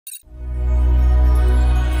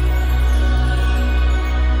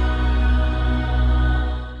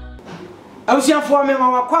Abusiafo me ma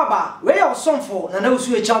wakwaba we ya osomfo na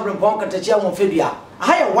OWUSU e chabrem pon katachia mo fedua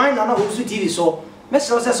aha wine na OWUSU TV so make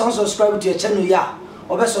sure say subscribe to your channel ya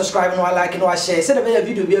obe subscribe no like no share say the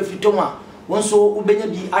video bi afito ma won so ubenya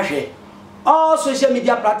bi ahwe all social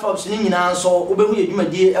media platforms ni nyina so ubehu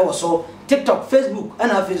edwumadie e wo so TikTok, Facebook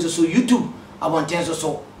and Afia so YouTube abonten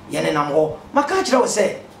so yene nam ho maka kire wo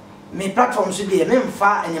say me platforms bi me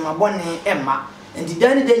mfa enyama bone emma enti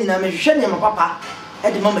dan de nyina me hwehwe nyama papa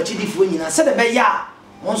e de mama chidifo nyina se de be ya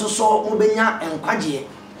won so ubenya enkwagye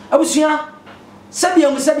abusua sabia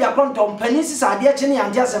mu sabia konto mpanisi sade a chene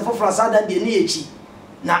yante asefo asada de ne echi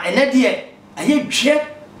na ene de aye dwe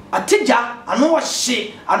ateja ano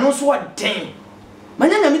wahye ano so waden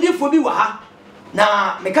manya nyamedefo bi wa ha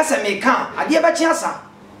na mekasa meka ade ba chi asa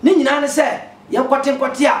ne nyina ne se ye kwate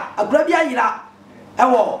a agura bi ayira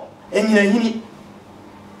ewo enyina hini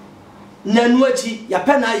nanu achi ya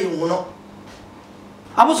pe na aye hu no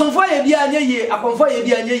abosomfo ye bia anye ye akonfo ye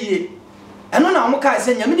bia anye ye eno na omuka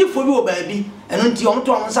se nyamedefo bi wo baabi eno nti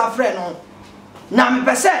omto omsa frɛ no na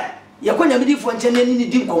mepese ye kwa nyamedefo nche na ni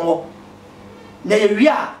di nkomo na ye wi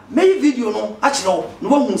a me video no a kire no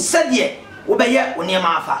wo hu sɛdeɛ wo bɛyɛ wo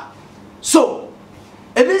nneɛma afa so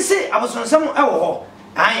ebinsi abosonsɛm ɛwɔ hɔ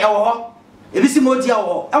an ɛwɔ hɔ ebisi moti ɛwɔ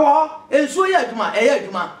hɔ ɛwɔ hɔ ensuo yɛ adwuma ɛyɛ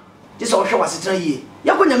adwuma te sɛ wo hwɛ wasetena yie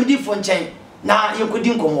ye kwa nyamedefo nkyɛn na ye kodi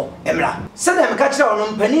nkomo emra sɛdeɛ meka kire wo no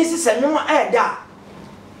mpani sisɛ nwom ɛda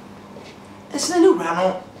esene ne wura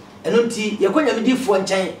no eno nti ye kwa nyamedefo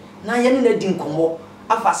nkyɛn na ye ne na di nkomo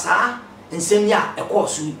afa saa nsɛm ya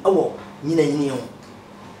ɛkɔɔso ɛwɔ nyina nyini ho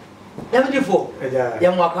nyamedefo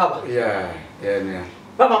ya mwakwaba yeah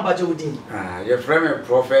baba mpacho udin your friend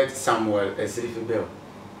Prophet Samuel Esrifibel.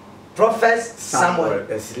 Prophet Samuel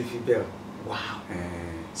Esrifibel. Wow.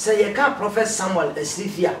 Say you can Prophet Samuel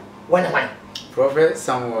Esrifia when am I? Prophet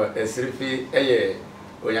Samuel Esrifi eye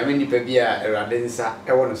onyame nipa bia Awurade nsa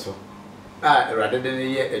ewo no so Awurade de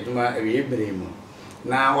ne ye adwuma ewe bremu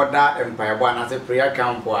na woda empayebo anase prayer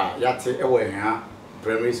camp a yate ewo ehwa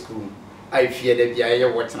primary school Afia de bia ye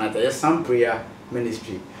wotena ye some prayer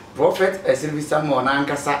ministry. Prophet Esrifi Samuel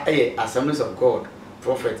Nkansah eye Assemblies of God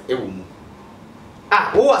prophet ewo mu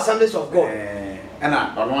who Assemblies of God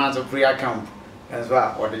ana ono anso prayer camp and so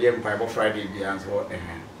or the empayebo Friday bia so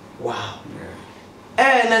wow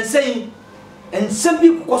and saying and some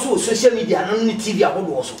people also social media no ni TV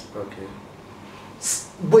abodo also okay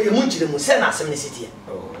boy mu nchire mu se na asem city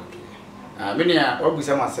oh okay me nia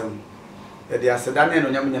obusa masem e dia seda na no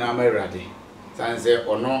nyam nyina ma Awurade sanse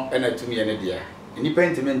ono ena tumi ye ne dia nipa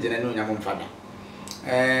ntime ngene no nyam mfada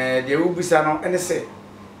dia obusa no ene se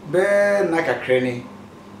be na kakra ni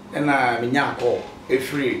ena menya akọ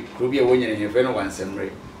efiri krobi e wonyene hefe no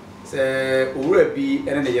wansemre se owura bi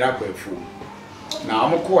ene ne yira kwa afu na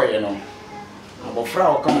amko ye no abofra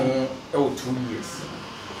okam ho e 2 years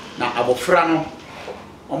na abofra no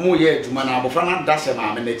omo ye adwuma na abofra na dashe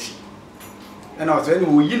ma me nachi ena o so ene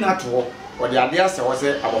wo yi na to o de ade ase wo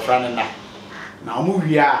se abofra ne na omo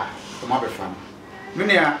wi a omo abefa no me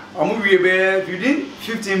ne omo wi be within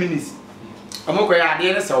 15 minutes omo ko ya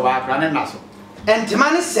ade ne se wo ba akra ne na so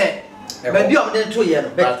entima ne se ba bi omo de to ye no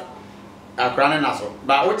but akra ne na so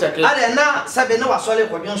ba wo check ade na sabe na wasole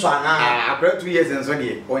kwadwon so ana akra 2 years enso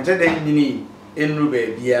de o nche de nyini enru ba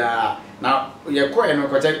bia na ye ko e no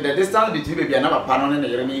ko check the distance between baby na papa no ne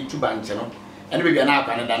yere ne tuba nche no ene baby na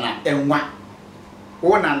akwa ne da na enwa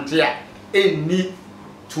wo nante a enni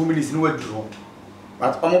 2 minutes no waduro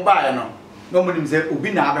but omo ba ye no mo nim se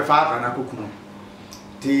obi na abefa akwa na kokuno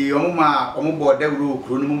ti omo ma omo bo de wuro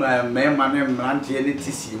okuro no ma ne mrante ne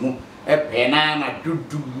tisi mu e pe na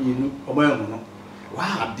dudu minu omo ehu no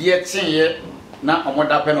wow ade chenye na omo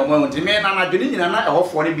da pe no omo nti me na dwene nyina na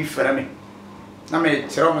ehofo ne bi fere me na me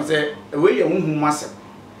kire mo se we ye huhu mase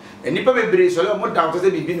enipa bebre so le omo da to se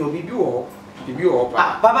bibi no bibi wo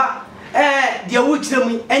pa baba dia wo kire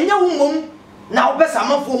mu enya wo mom na wo besa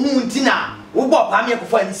mafo hu nti na wo bo pa me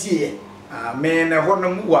akufo ani sie me na ho no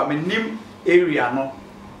mu wa me nim area no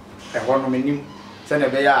ho no me nim se na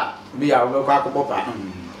be ya wo ko akobọ pa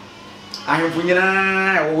ahemfu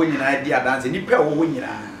nyina wo nyina di adanse nipa wo nyina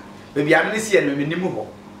bebi ade ne sie no me nim ho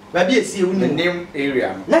ba bi esie wo nim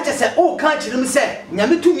area no na chese o ka chirim se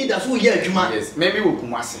nyame tumi da so ye adwuma yes maybe wo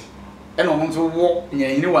kumase e no mo so wo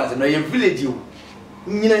nyanyini wanse no ye village wo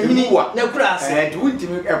nyanyini na kura ase du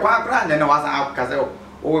ntimi e kwa akra na wasa akase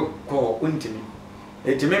o ko ntimi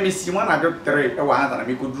etime mi si mo na do 3 e wa hanza na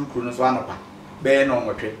mi ko duru kru no so anopa be no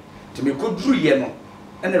nwotwe timi ko duru ye no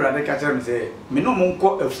ene rade ka kire mi se me no mo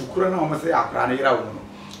nko afukuro na mo se akra na yira wo no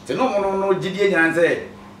te no mo no gidie nyana se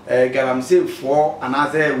galamse fo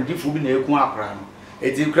anase udifo bi na eku akra no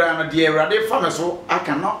eti kra no de awurade fa me so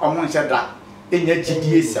aka na omo nhyɛ da enya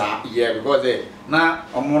gidie saa yeah because na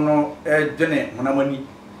omo no dwene honamani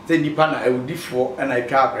te nipa na awudifo na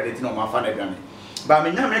atwa akwade ti na omo afa na dwane ba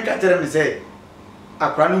me nya me ka tere me sɛ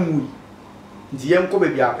akra no mu nti yem ko be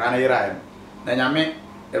bia akra na yera na nyame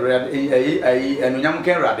awurade enu nyam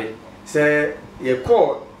kan awurade sɛ ye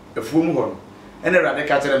ko afuom hɔ no ena awurade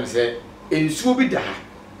ka tere me sɛ ensuo bi da ha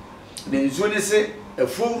na ensuo ne se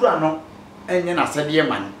afuowura no enye na sɛdeɛ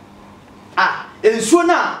man ensuo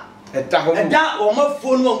na ɛda hɔ ɛda wɔn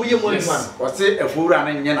afuo no wɔn yɛ mu adwuma no wɔse afuowura no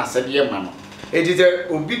enye na sɛdeɛ man no edi sɛ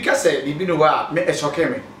obi ka sɛ bibi no hɔ a me ɛsɔke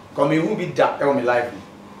me kɔmi hu bi da ɛwɔ me life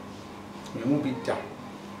me hu bi da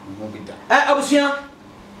abusua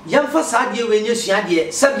yɛmfa saa deɛ wɔ nye sua deɛ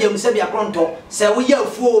sɛbia kronto sɛ woyɛ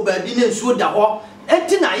afuo baabi na ensuo da hɔ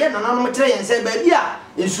enti na yɛ nananom kyerɛ yɛn sɛ baabi a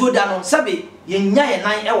ensuo da no sɛbe yɛnya yɛ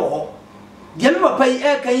nan ɛwɔ hɔ deɛ me papa yi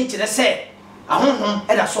ɛka yi kyerɛ sɛ ahonhom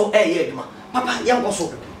ɛda so ɛyɛ adwuma papa yɛnkɔ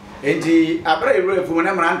so enti abra ewura fu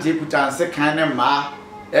na mrante kutanse kan ne ma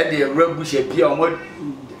ɛde ewura buhye pia ɔmo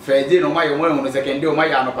fɛde no ma yɛ ɔmo ehunu sekende ɔmo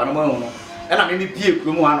yɛ anopa no mo ehunu ɛna me pie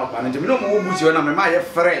kurom ha anopa no nti me no mo buhye na me ma yɛ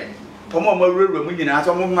frɛ ɔmo ewura mu nyina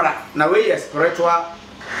so ɔmo mra na we yɛ spiritual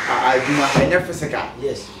adwuma ɛnyɛ physical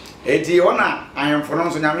yes enti ona ahemfo no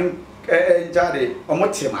nso nyame njade ɔmo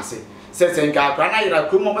temase sɛ nka akra na yira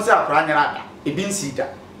kurom ɔmo sɛ akra nyira da ebi nsi da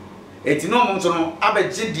enti no ɔmo nso no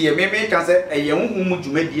abɛgye die me ka sɛ ɛyɛ huhu mu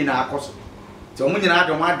dwumadie na akɔso ti ɔmo nyina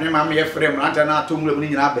de ɔmo adwene ma me yɛ frɛ mu anta na atomura mu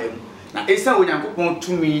nyina ba mu na esa onyankopɔn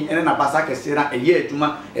tumi ene na basa kɛse na ɛyɛ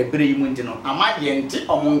adwuma ɛbere yi mu nti no ama yɛnte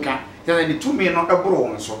ɔmo nka sɛ ne tumi no ɛboro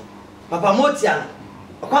wɔn so papa motia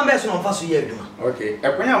no ɔkwan bɛ so na ɔfa so yɛ adwuma okay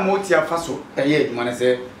ɛkwan a motia fa so ɛyɛ adwuma ne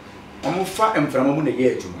sɛ ɔmo fa mframa mu na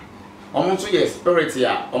ɛyɛ adwuma ɔmo nso yɛ spirit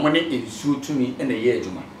a ɔmo ne ensuo tumi na ɛyɛ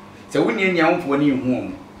adwuma sɛ woni anya wonfo ne hu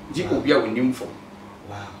ɔmo ji obi a wonim fo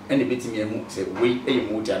wow ene betimi emu sɛ wei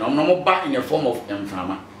ɛyɛ motia na ɔmo ba in a form of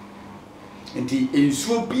mframa nti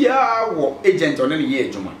ensuo bia wo agent ɔne ne yɛ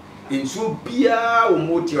adwuma ensuo bia wo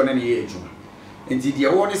motia ɔne ne yɛ adwuma nti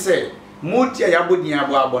deɛ wo ne sɛ motia ya bodi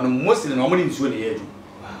abo no mostly na ɔmo ne ensuo ne yɛ adwuma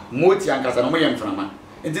motia nkasa na ɔmo yɛ mframa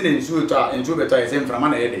nti ne ensuo to a ensuo beto yɛ sɛ mframa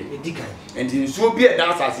na yɛ de edikan nti ensuo bia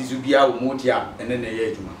da asase so bia wo motia ene ne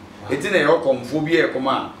yɛ adwuma nti na yɛ kɔmfo bia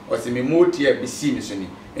kɔma ɔse me motia bi si me so ni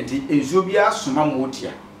nti ensuo bia soma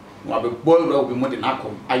motia na abɛbɔ wura obi mo de na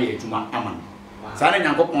akɔm ayɛ adwuma ama saa na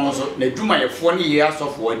nyankopɔn so na adwuma yɛfoɔ ne yɛ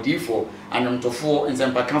asɔfoɔ adiifoɔ anwomtofoɔ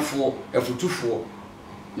nsɛmpakafoɔ afutufoɔ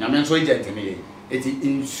nyame nso agent ne yɛ eti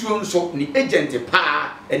ensuo nso ni agent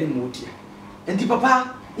paa ɛne motia enti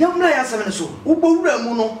papa yamna ya asɛm ne so wobɔwura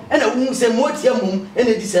mu no ɛna wohu sɛ motia mum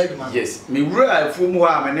ɛna di saa adwuma yes me wura afuo mu hɔ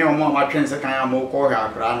a me ne ɔmo a matwen sɛ kan a mo kɔ hɛ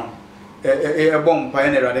akra no ɛbɔ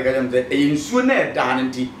mpa ne Awurade ka jam sɛ ensuo na ɛda no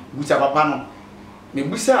nti busa papa no me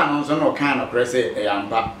busa no nso no kan no korɛ sɛ ɛyɛ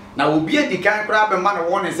ampa na obi adi kan kora bɛma no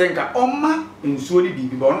wɔ ne sɛ nka ɔma ensuo ne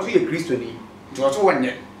bibi ba ɔno nso yɛ kristoni nti ɔso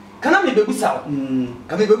wɔnyɛ kana me bebusa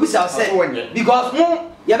ka me bebusa sɛ because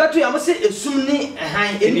mo yɛbɛto ya mo sɛ esum ne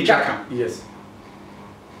ɛhan ɛni twaka yes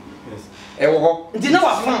ɛwɔ hɔ nti na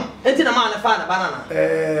wafam nti na ma na fa na banana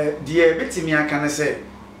deɛ betimi aka ne sɛ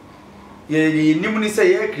yɛ nim ne sɛ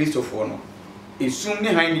yɛ kristofoɔ no esum ne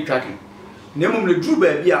han ni twaka na mmom ne duru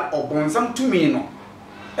baabi a ɔbɔnsam tumi no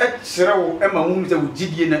ɛkyerɛ wo ɛma wo hu sɛ wo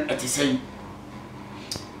gidie na ɛte sɛn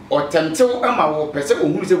ɔtɛmtew ɛma wo pɛ sɛ wo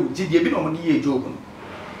hu sɛ wo gidie bi na ɔmo de yɛ Job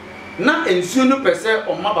no na ensuo no pɛ sɛ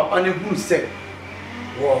ɔma papa ne hu sɛ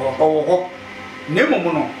wɔ hɔ na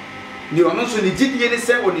mmom no ni ɔno nso ne gidie ne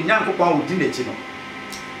sɛ ɔne Nyankopɔn a odi n'akyi no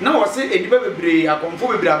na wɔse enipa bebree akɔmfo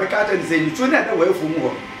bebree abɛka ata ne sɛ ensuo na ɛda wɔ afuo mu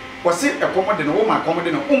hɔ wɔse ɛkɔm de no wo ma akɔm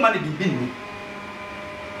de no wo ma ne bibi nnu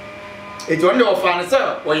eti on de ofa ne se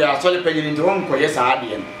oya asole panyin nti won koye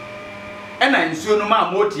saade no ena nsuo no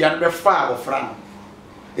ma motia no befa abofra no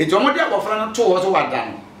eti omo de abofra no to wo so wada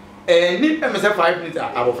no ni emese 5 minutes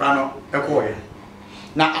abofra no ekoye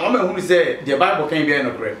na amama hu ni se the Bible kan bia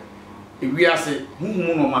no kre ewi ase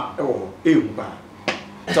huhumu no ma ewo ehu ba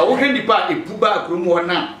so wo hwe nipa epu ba akrom ho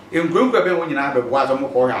na enkuronkura ben ho nyina bebo aso mo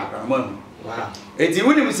ko ha akra ma hu wow eti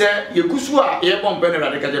woni mi se yekusu a ye bombe ne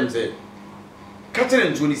Awurade ka jem se ka tere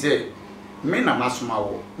ntuo ni se me na masoma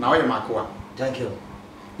wo na oye makoa thank you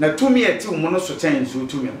na tumi eti wo no so chen nso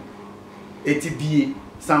tumi no eti bie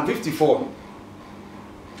Psalm 54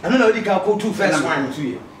 ano na odi ka ko 2 verse 1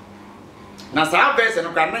 2 na sa verse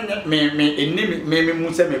no ka na me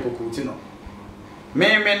mu se me kokoti no me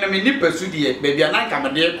na me ni pasu die ba bia na nka me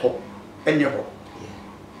de kɔ enye hɔ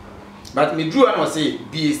but me drew and say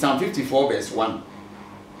bie Psalm 54 verse 1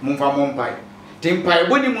 mumfa mompai tempai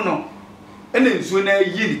boni mu no ene nsuo na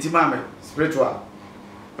yi ni timame spiritual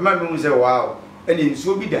ema me hu say wow ene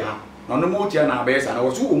nsuo bi de ha na no mo tia na abesa na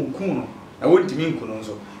wo so onku no na wontimi nku no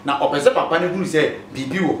so na opese papa ne hunu se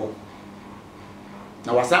bibi wo ho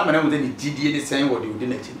na wasa ma na mo de didie ne sen wo de odi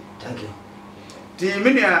na chi. Thank you. Ti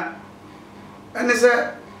menua ene se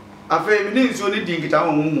afa mi ne nsuo ne di ngita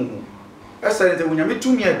ho mu ese ne wonya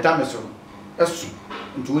metumi e da me so esu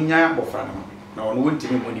ntu wonya abofra na ono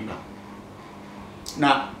wontimi mo nipa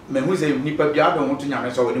na mehu se nipa bia do ho to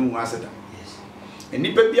nyame so wo ne mu aseda.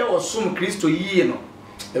 Nipa bia osom Kristo yie no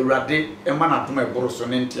Ewurade ema na dom eboro so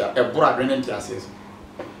ne ntia eboro adwe ne ntia ases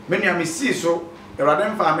menua me si so Ewurade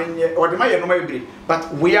mfa menye ode ma ye no ma ebre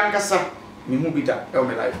but we ankasa me hu bi da e o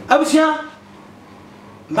me life abusia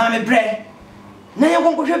ma me bre na ye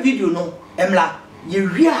konkohwe video no emla ye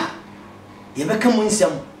wia ye beka mu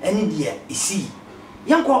nsem ene de esi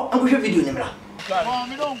yanko ankohwe video ne mla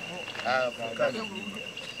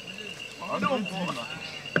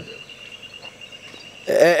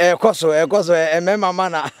koso mema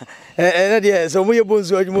mana na de so mu ye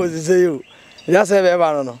bonsu adwuma osise yo ya se be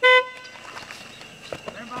ba no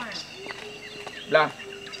la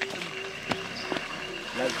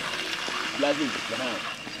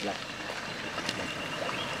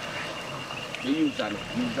you zano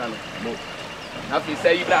mo na fi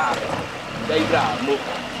say bra mo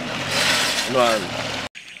no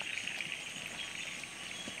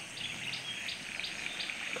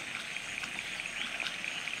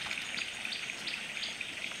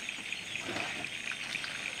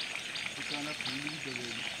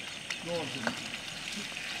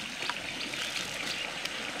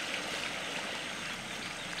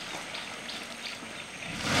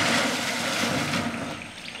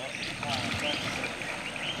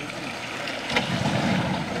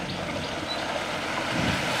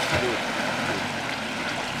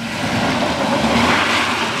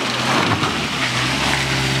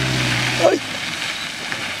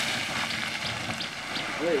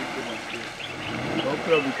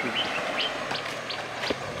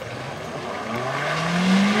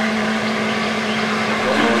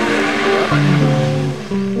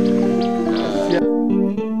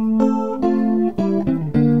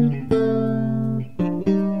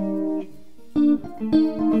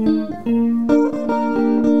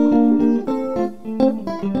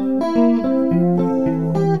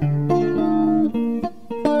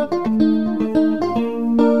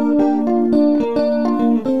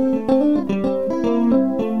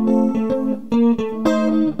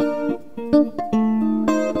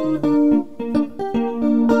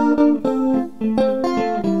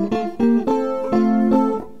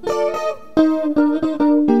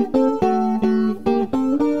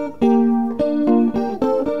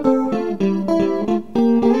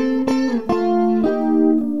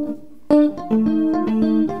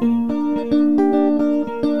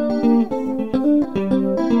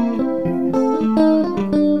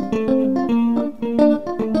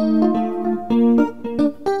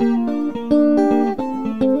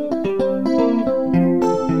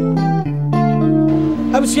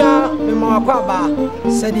abusia me ma kwa ba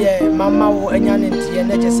se de mama wo anya ne ntie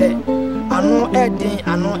na je se ano edin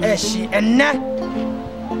ano ehyi enne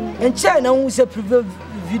enche na hu se preview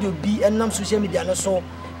video bi enam social media no so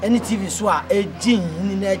any TV so a ejin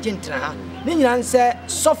ni na ejintra ha ni nyina nse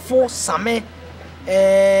sofo same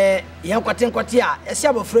yan kwatenkwate a ese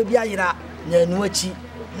abofra bi ayira na anu achi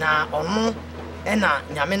na ono ena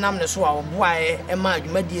nyame nam ne so a oboae ema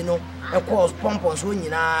adwumadie no ekos pompon so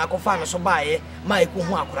nyina akofa me so baaye ma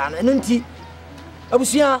ekohu akora no eno nti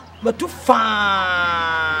abusia matu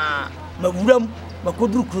fa mawuram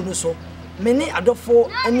makoduru kro no so meni adofo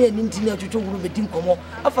ene ani nti na twetwe wuru bedi nkomo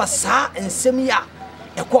afa saa ensem ya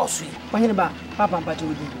ekoso yi wanyene ba papa mpate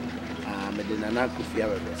wodi medina na akufia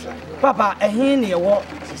bebesa papa ehin ne yewo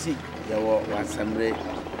sisi yewo wansamre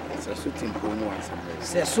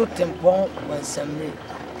se so tempon wansamre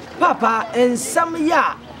papa ensem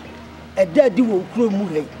ya edadi wo kuro mu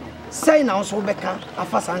hei sai na so beka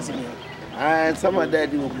afa sanse mi sama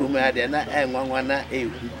daddy wo kuro mu ade na enwanwa na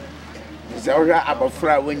ehu se ohwa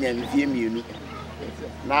abafra wonya mfie mienu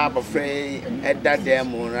na abafra edada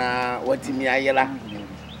mu na watimi ayela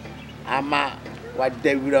ama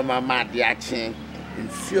wadawira mama ade ache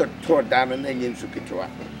nsuo to da no na nyem sukitwa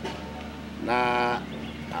na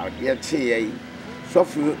ade ache yi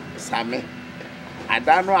sofu same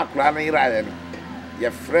adano akra no ira no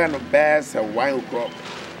your friend bears a wine crop.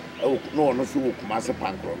 Oh, no, so Kumasa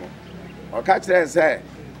Pancro. Or catch there, say,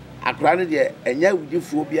 I granted ye, and yet with you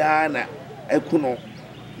phobia and a cuno,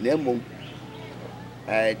 Nemo,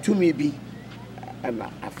 to me be and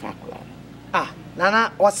a facula. Ah,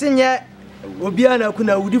 Nana, was in yet, will be an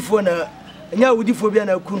akuna woody phone, and ya woody phobia and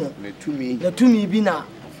a cuno, to me, the to me be now.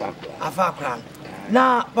 afa akra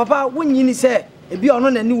na papa wonyini se ebi ono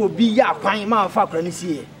na ni obi ya kwan ma afa akra ni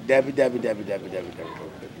sie dabi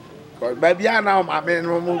ko ba bia na o ma me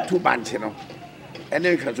no mu tu banche no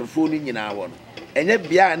ene hwasofo ni nyina wo no enye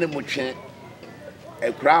bia ne mutwe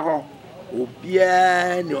ekura ho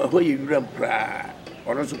obia ni ho ye wuram kra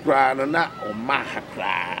ono so kra no na o ma ha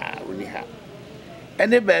kra oni ha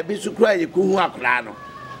ene ba bi so kra ye ko hu akra no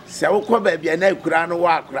se wo ko ba bia na ekura no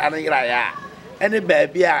wa akra no yira ya ene ba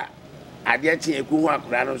bia ade che ye ko hu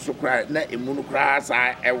akra no so kra na emu no kra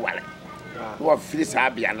sa ewale wo firi sa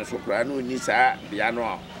bia no so kra no ni sa bia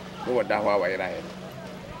no wo da ho wa yira ya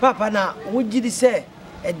papa na wo gidi se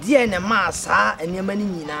e na ma sa enema ni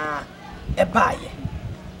nyina e baaye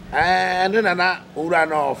no na ura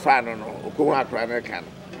no fa no ko hu akra no kan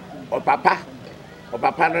o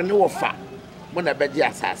papa no ne wo fa mo na beji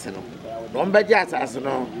asase no no beji asase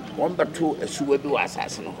no won beto asuwa bi wa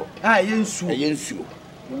asase no ho yensuo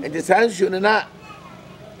enti sansuo no na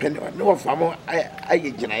pen ne wo fa mo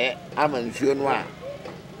aye ginaye ama nsuo no a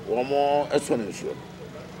wo mo eso no nsuo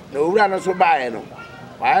na ura no so baaye no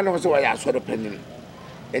wa no so wa ya so do panini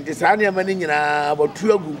enti sane ama ni nyina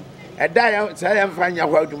botu agu eda ya sa ya mfanya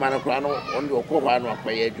ho adwuma no kra no onde okọ no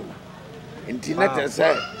akwaye adwuma enti na te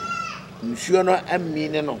se nsuo no ammi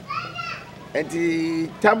ne no enti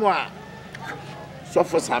tamwa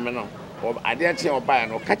sofo same no ade a che oba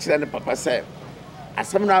no ka kire ne papa se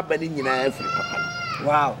asem no abani nyina afiri papa no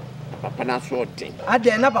wow papa na so ten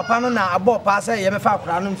ade na papa no na abo pa se ye me fa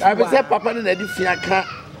akra no mfi abi se papa no na di fia ka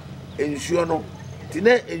nsuo no ti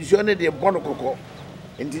ne nsuo no de bono kokko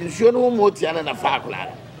enti nsuo no mo tia na fa akra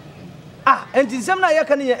enti nsem na ye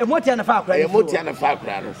kan ye emotia na fa akra no emotia na fa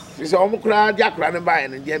akra no se o mo kra di akra no ba ye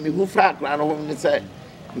no de mi hu fa akra no ho ni se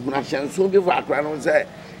mi hu na hyanso bi fa akra no se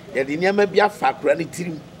ye de niam bi afa akra no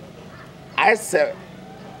tirim ai se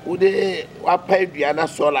wo de wa pa dua na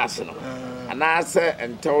solas no ana se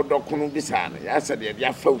entew dokono bi sa no ya se de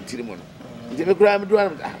afa tirim no nti me kra mi do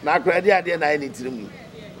na akra di ade na ye ni tirim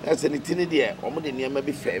ya se ni tini de o mo de niam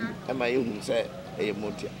bi fam e ma ye hu se e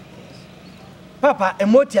emotia papa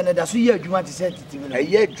emotia na da so ye adwuma te se titimi no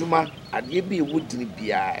ye adwuma ade bi wudini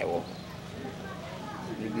bia ewo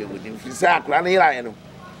ni bi wudini fisa akra na yira ye no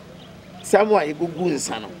samwa igugu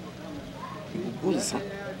nsa no igugu nsa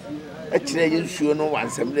a kire ye nsuo no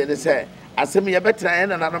wansam de ne se asem ye betra ye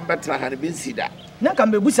na na betra ha ne bi nsida na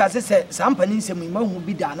kan bebusa se sa mpaninsem ma hu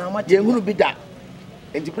bi da na ma ye hunu bi da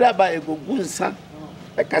enti bra ba igugu nsa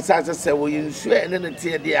e kasa se wo ye nsuo ene ne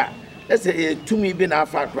tie de a se ye tumi bi na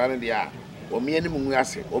afa akra ne de a o me ni mu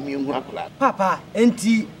ase o me hu akra papa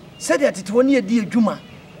enti se de tete woni e di adwuma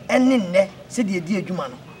enne nne se de di adwuma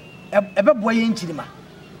no ebe boye nchirima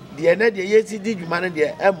de na de yesi di adwuma no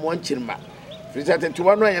de emo nchirima frisa tete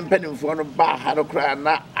wano ye mpanimfo no ba ha no kra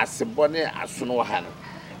na asebone asono ha no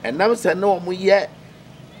enam se na o mu ye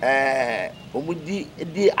o mu di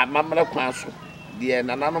amamra kwan so de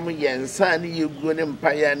nananom ye nsa ne ye guo ne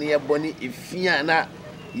mpaya ne ye boni efia na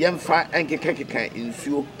ye mfa enkeka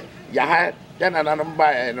nsuo ya ha ya nananom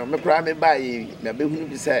ba no me kra me ba ye me behunu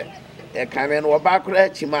bi se e kan no wo ba kra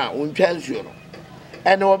chima wontwa nsuo no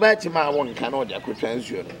ene wo ba chima won kan no de akotwa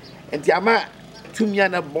nsuo no enti ama tumia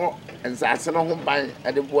na bo nsase no ho ban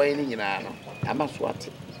ade boy ni nyina no ama so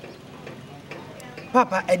ate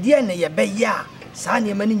papa ede ne ye be ya sa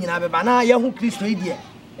ne ma ni nyina be ba na ye hu Kristo ide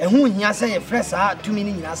e hu hia se ye fresa tumi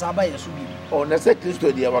ni nyina sa ba ye so bi o na se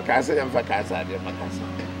Kristo de wa ka se ye mfa ka sa de makasa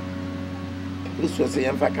Kristo se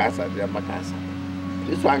ye mfa ka sa de makasa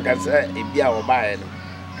Kristo ankasa e bia wo ba ye no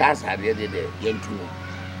ka sa de ye ntuno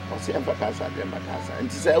o se ye mfa ka sa de makasa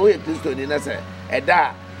nti se we Kristo ni na se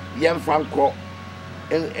eda ye mfa nko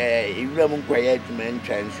iwura mu kwaye adwuma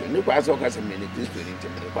ntwanso ne kwa so kasa me ne Kristo ni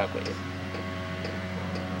temene kwa kwaye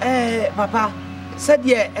papa said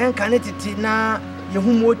ye enka ne tete na ye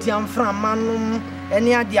hu moti amfra manom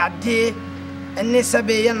ene ade ene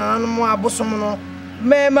sebe ye nananom abosom no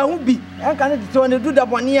ma hu bi enka ne tete wona du da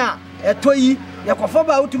bone a etoyi ye kofo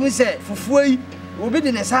ba utumi se fufuo yi obi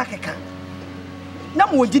de ne sa keka na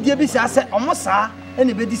mo gidie bi sa se omo sa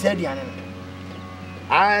ene be di sa aduane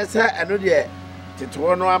no sa eno de tete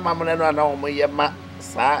no amamne no na omo ye ma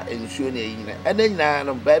sa ensuo ne yina ene nyina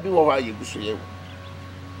no ba bi wo ha ye guso ye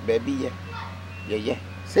baby ye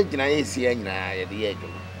se gina ye si nyina ye de ye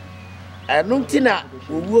adwuma anu ntina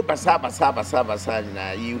owuo basa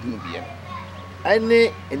nyina ye hu bia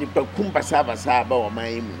ane enipa kum basa ba o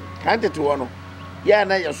man mu kan tete wo no ya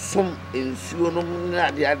na ye som ensuo no na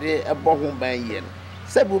ade ebo ho ban ye no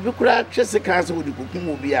se bu bi kura twese kan se wo di kokum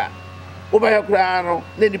obi a wo ba ya kura no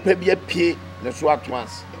na nipa bi apie ne so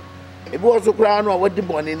atwas ebi wo so kura no a wadi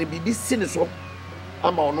bone ne bibi si ne so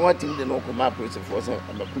ama ono watim de no koma police force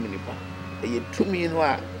amakum nipa eye tumi no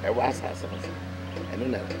a e wa asase no eno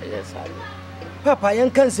na eye sale papa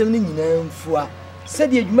yen kansem ni nyina mfua se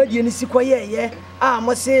de adwumadie ni sikoyeye a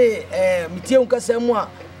mo se mitie nkasam mu a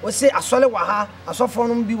wo se asole wa ha asofo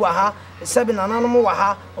no bi wa ha sebe nananom wa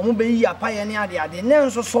ha omo be yi apaye ne ade ne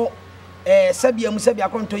nso so sebe amu sebe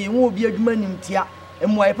akonto ye wo bi adwuma nimtia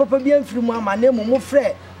emwa papa bi amfiri mu ama na mu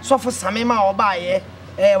frɛ sofo samema obaye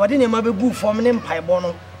wade ne ma be gu form ne mpaebo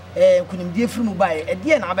no kunimdie firi mu bae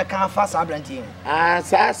de na abeka afa sa abrantie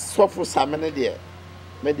sa sofo samene de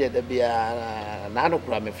me de da bia na no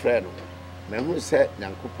kura me frɛ no me hu sɛ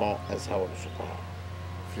nyankopɔn ɛsa wo so pa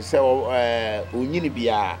fi sɛ onyini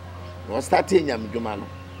bia no start enyam dwuma no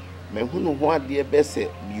me hu no ho ade be sɛ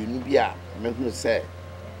mienu bia me hu sɛ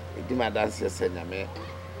edima danse sɛ nyame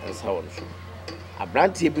ɛsa wo so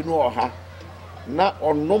abrantie bi no ɔha na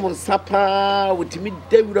onom nsapa wotimi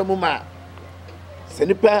dawura mu ma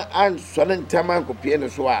senipa ansɔre ntama nkopie ne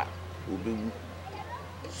so a obewu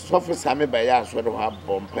sɔfo same ba ya so de ho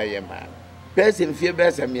abompa ye ma pese mfie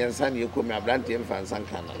bese miensa ne ekomi abrantie mfansa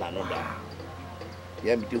kana la no da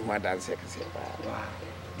ya mti ho adanse kese ba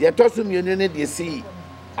de tosu mienu ne de si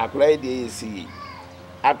akrai de si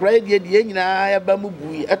akrai de nyina ya ba mu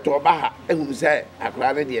bui eto ba ha ehunu se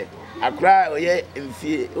akra ne de akra oye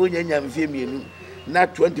mfie onyanya mfie mienu na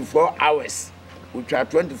 24 hours utwa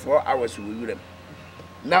 24 hours wo yurem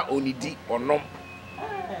na onidi onom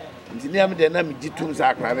ntini am de na medi tum sa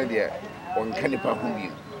akra ne de onka nipa ho bi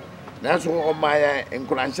na so o maya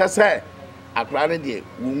enkuranhya se akra ne de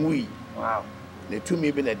wonwui wow ne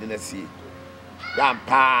tumi bi na de na si ya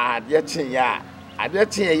pa de chen ya ade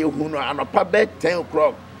chen ya hu no anopa be 10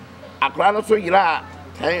 o'clock akra no so yira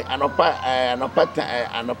 10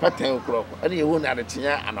 anopa 10 o'clock ani hu na de chen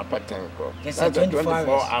ya anopa 10 o'clock that's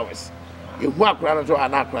 24 hours hu akra no so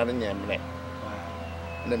ana akra no nyemre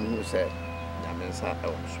na mi say na mensa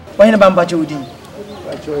awusu oyena bamba chewudin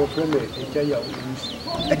acho frame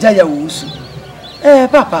ejaya wusu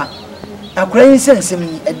papa akra yin sensem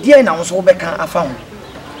yi ede na wo so beka afa ho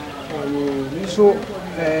ni so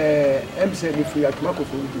MC ni free atuma ko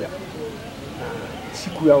dia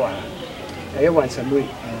sikuya wa eye wan samwe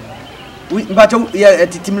mbacho ya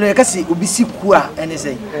titimle kasi obi sikua ene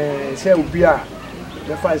sei se obi a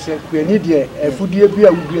the fa se kuani de afudie bi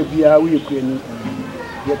a wudie bia wo ye kuani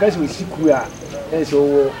ye kasi sikua so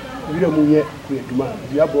wo wira mu ye kuaduma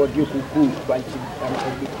bia bo de kuku banki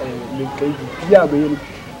me kai bia be ye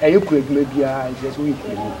eye kuaduma bia je so ye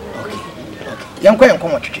kuani okay yankwa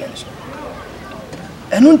yankomo twetwe nso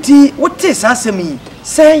enu nti wote sasemi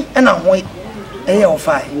sei na ho eye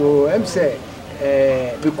ofai yo em say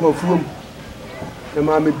be kofuom na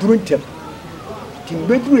ma me duru ntem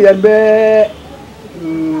timbe duru ya be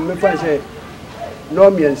me fa say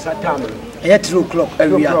no me ensatam eye 3 o'clock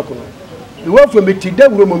awia the work for me tida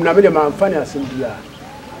wuro mom na me de ma mfa ne asem bia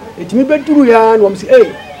etimi be duru ya na wo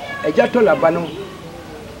say eja to laba no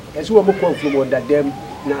ese wo mo kofuom wo dadem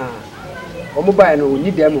na wo mo ba no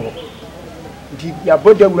ni dem ho di ya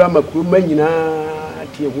boda wura makuru manyina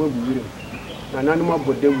tie ho abuwire na nanu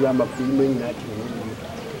aboda wura makuru manyina tie ho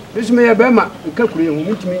this me ya bema ka kure ho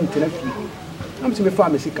mutimi ntena fi am se me fa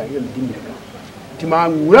me sika ye di mirika ti ma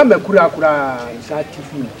wura makuru akura sa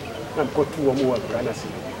tifi na ko tu wo mo wa kura na se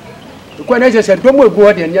ko na je se do mo egu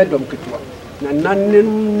ode nya dom ketua na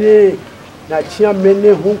nanen ne na chia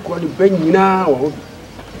mene ho ko ni banyina wo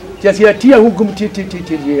je se ya tie ho gum ti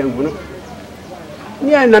ye ngono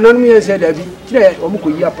ni nananum ye se da bi kire o mu ko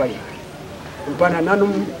yi apai mpana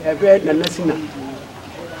nanum ebe na nasina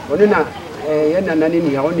oni na ye nanani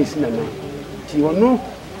ni ya oni sina na ti ono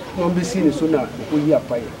no bi sini so na ko yi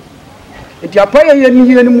apai enti apai ye ni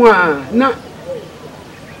ye ni mu a na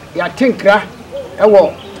ya tinkra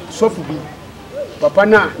ewo sofu bi papa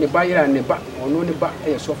na ne ba yira ne ba ono ne ba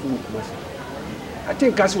e sofu mu kuma se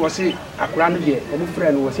atinka se wo se akura no de o mu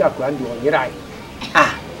frɛ no wo se akura de o yira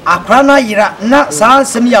akra na yira na sa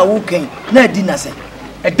nsem ya woken na di na se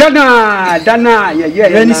dana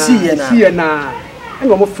ye ni si na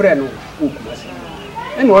eno mo frɛ no okuma se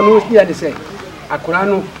eno ono ya de se akra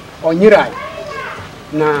no onyira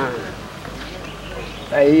na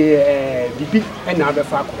bibi ena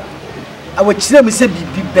abefa akra awo kire mi se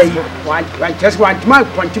bibi bai wan just want my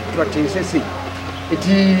point protein se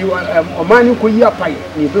eti omani ko yi apai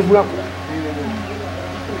ni behu akra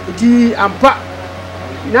eti ampa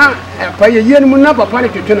na paye yenu mu na papa ne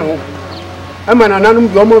twetwe ne ho ama nananum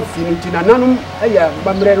bi omo fi ni ti nananum aya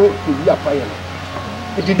bamre no yi apaye no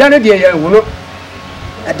eti dane de ye hu no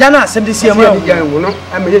dana asem de sie mu ye hu no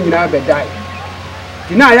ama ye nyina be dai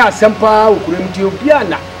ti na ya asem pa okure mu ti obi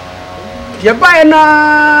ana ye bae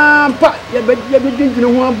na pa ye be dindin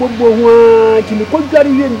ho abobbo ho ti me ko dware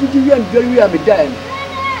wie ndidi wie ndware wie abedae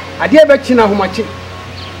ade be kina ho machi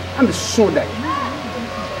am so dai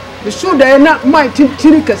me so dai na mai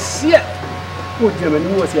tintiri kase o jemani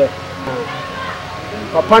wo se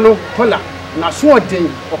papa no tola na so odin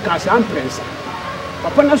o ka sa amprensa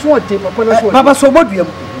papa na so odin papa so boduam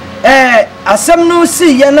asem no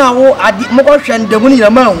si ye na wo ade mo ko hwe ndamu ni na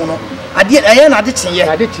ma hu no ade eye na ade kyenye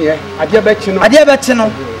ade be kyi no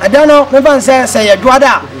ade no me fan se ye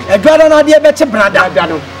dwada na ade be kyi brada da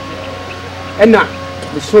no ena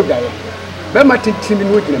me so dai be ma tintini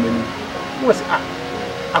no gina mani wo se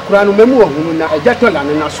akura no memu wo hu na eja tola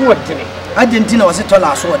no na so odin ade ntina wo se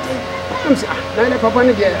tola so odin am se na papa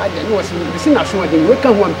ne de ade no wo se bi na so odin we ka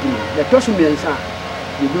ho ampi le to so miensa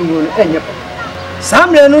ye bi hu no enye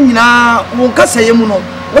Samre no nyina wo nkasa ye mu no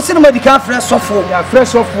wo se no madika fresh sofo ya fresh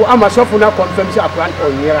sofo ama sofo na confirm say akran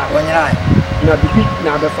onyira na bibi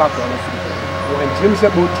na be fa ko no fi wo ntim se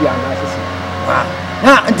boti ana sisi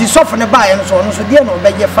na ndi sofo ne bae no so de no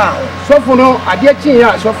be je fa sofo no ade kin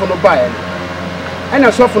ya sofo no bae no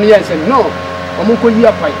ana sofo no yense no omo ko yi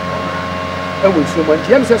apai e wo so mo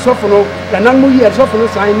ntim se sofo no na nan mo yi sofo no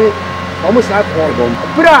san ne omo sa ko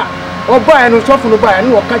bra o bae no sofo no bae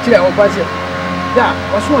no o ka kire o ba se da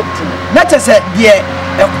waso oti na tese de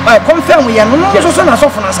confirm ye no so na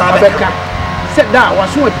sofo na sa beka se da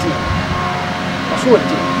waso oti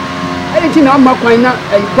ai ti na ma kwan na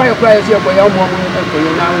ai kwai se ko ya mo ko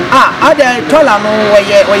na ade tola no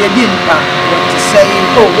wo ye di npa say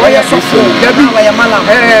wo ye sofo gabi wo ye malam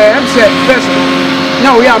am se first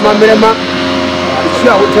na wo ya ma merema si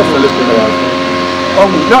a wo te fo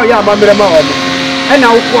na wo ya ma merema o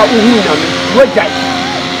na wo ko uhu na me wo jai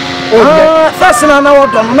first na wo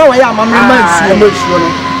don na wo ya ma merema nsuo no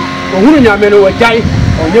ohuru nyame no wo jai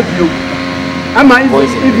onye bio ama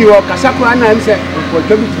if you are kasako ana am say ko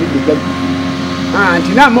tobi ti bi gabi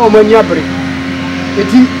ntina ma o mani abre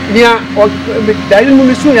eti nia o dai mu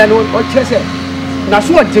mi so ya no o chese na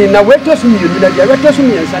so o tin na we to so mi yemi na dia we to so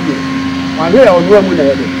mi yansa dia wa we ya onu amu na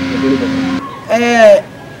ye de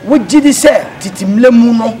wo gidi se titimle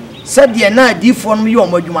mu no se de na adifo no ye o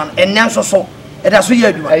madwuma no enne nso so e da so ye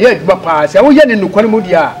adwuma pa se wo ye ne nukwane mu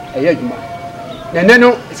dia ye adwuma nene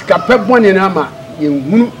no sikape bone na ma ye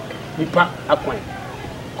hunu nipa akwan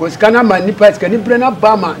ko skana ma nipa skani brena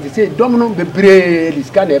bama they say dom no bebre di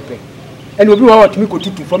skana epe eni obi wa watumi ko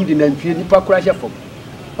tutu from di nanfie nipa kura hye fom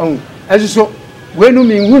so we no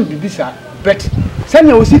mi hun bibisa bet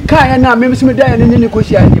sanya osi kai na me misime da ne ni ko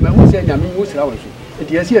hia ni ma hu se nyame wo sira wo so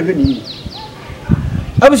enti yesi ehwe ni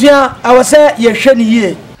abusua awose ye hwe ni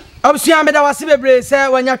yie abusua me da wase bebre se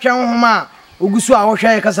wanya twen honhoma ogusu a wo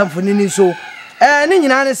hwe kasamfoni ni so ni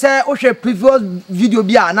nyina ne se wo hwe previous video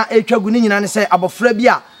bi a na etwagu ni nyina ne se abofra bi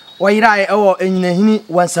a woyirae ewo enyinahini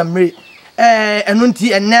wansamre eno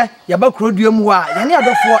nti enne yabakrodua mu a yane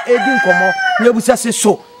adofo edi nkomo na ebusa se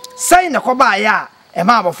so sai na koba ya e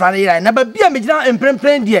ma abofra ne yirae na ba bia megina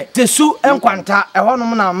emprempren de tesu enkwanta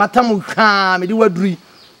ehonom na matam hwa me de waduri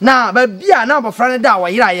na ba bia na abofra ne da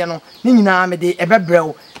woyirae no ni nyina me de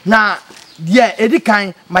ebebrew na de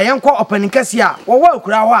edikan mayenko opaninkase a wo wa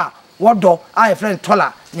akura ho a wodo a friend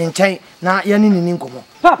tola ne nchen na yane nini nkomo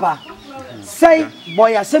papa say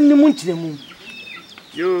boy asem ni mu ntiremu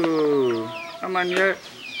yo amanye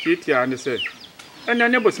titia ne se ena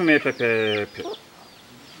ne bosume pepepe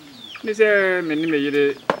ni se meni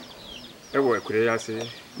meyire ewo akure yase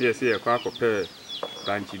ye se ye kwa kope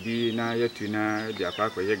banki bi na yetu na dia kwa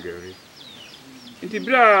ko yegere nti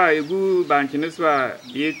bra egu banki ne so a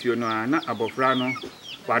yetu no na abofra no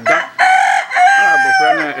wada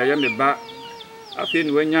abofra na eye me ba afi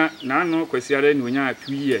ni wanya na no kwasiare ni wanya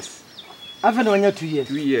 2 years afi ni wanya 2 years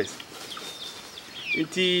 2 years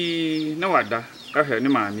nti na wada ahwe ni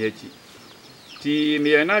maami achi ti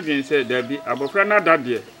me na dwen se da bi abofra na da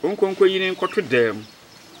de onkonko yi ni nkoto dam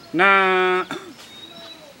na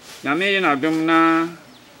me na dum na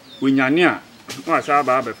wonyane a wa sa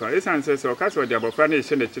ba abefa esan se o ka so de abofra na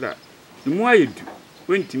ehye na kira mu ayedu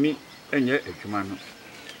wentimi enye adwuma no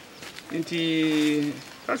nti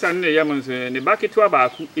asa ne yam nso ne baketo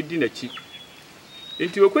abaaku edi na chi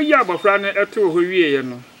nti okoyi abofra no eto ho wieye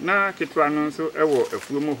no na ketwa no nso ewo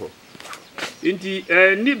afuo mu ho nti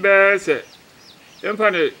ni be se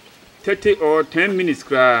emfa ne 30 or 10 minutes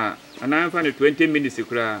kra ana emfa ne 20 minutes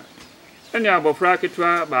kra ene abofra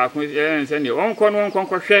ketwa baaku ense ne onko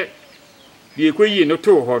hwe de ekoyi no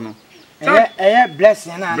to ho no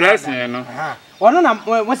blessing no ono na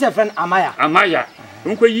mo se friend amaya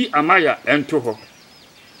nkoyi amaya ento ho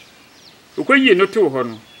okoyi no to ho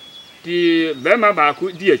no di bema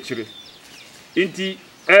baaku di akire nti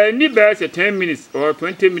ni be say 10 minutes or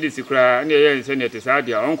 20 minutes kra na ye nse na te sa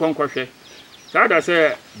dia on konkohwe sa da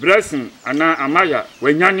say blessing ana amaya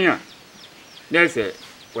wanyane a na say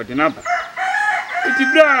wodinaba iti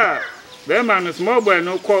bra be ma no small boy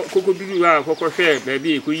no kokobiri ha kokohwe ba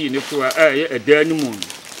bi ekuyi ne fo a ye edanu mu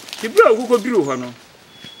ti bra kokobiri ho no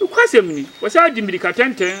ukwasem ni wo sa di mirika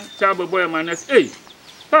tenten cha boy ma na say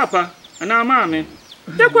papa ana maame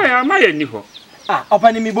te kwa ya amaya ni ho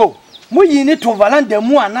opani mi bo mu yi ni to valanda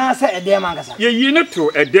mu ana sa edem ankasa ye yi ni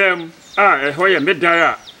to edem ho ye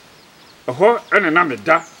medara ho ena na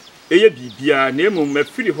meda eye bibia na emu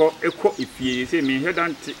mafiri ho ekọ efie se me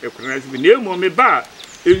hedante ekonasi bi na emu me ba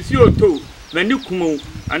ensi oto mani kumo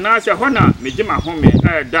ana se ho na megima home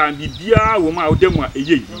da bibia wo ma odemu a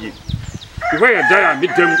eye yiye ho ye da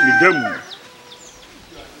medam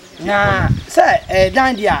na se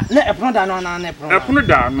dan dia na epono da no na epono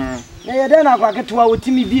da no na ye da na kwa ketewa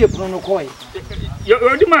wotimi bi epono no koy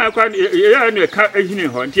odi ma kwa ye na ka ehini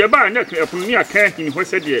ho nti e ba na epono ni aka ehini ho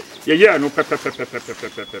se de ye no pepe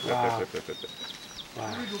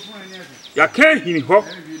ya ka ehini ho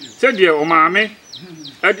se de o maame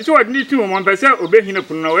adi so wadini tu mo mpese obehini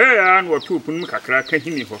epono no ye ya no otu epono kakra ka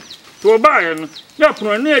ehini ho to ba ye no na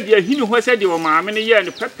epono na de ehini ho se de o maame ne ye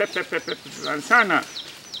no pepe ansana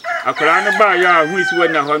akora no ba ya hu isi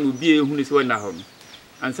wona ho no bi hu isi wona ho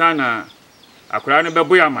ansana akora no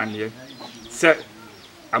bebo ya mane se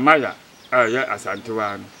amaya ya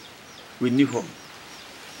asantewa no weni ho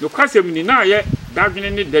no kwasem ni na ye dadwene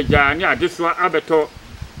ne dagya ne adeso abeto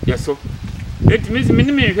yeso etimi mi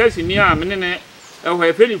ne hwesi ni a me ne ehwo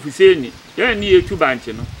efeli fuseni ye ni etu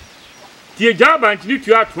banche no tie gya banche ni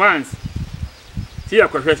tu at once tie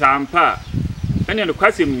akwhwe sampa ene no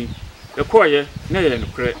kwasem ni ekoye na ye no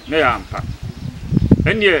kre na ya ampa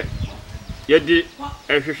ene ye di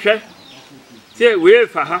ehwehwe tie we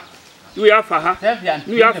fa ha nu ya fa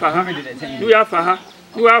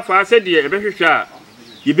ha se de ebehwehwe a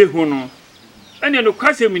yebehu no ene no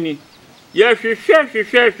kwasem ni ye hwehwe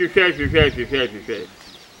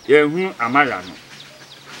ye hu amara no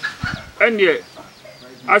ene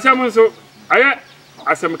asam nso aya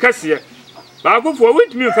asam kase ba akufo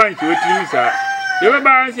wetimi fanki wetimi sa ye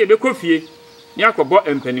ba nse be kofie ni akobo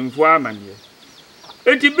empanimfo amane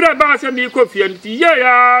enti bra ba asam ni kofie nti ye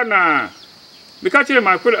ya na bikachire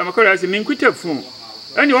makora ase minkuta fun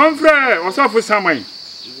ene on frɛ osofo saman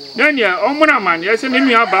nani omuna man ye se ne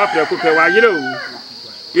nua ba afra ko pe wa yire o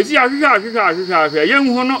yesi ahwehwa ye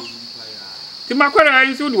hu no ti makora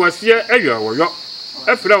nso de wose ayo woyo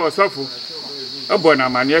afra osofo abo na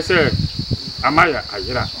man ye se amaya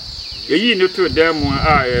ayira yeyi ne to dem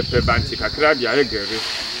a pe banti kakra dia ye gere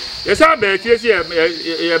ye sa ba tiesi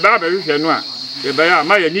ye ba hwehwe no a ye ba ya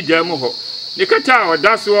amaya ni dem ho ne kata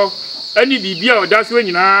odaso ani bibia odaso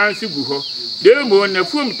nyina sigu ho demo na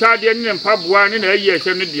fum tade ne mpaboa ne na ayi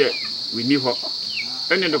ehwe no de weni ho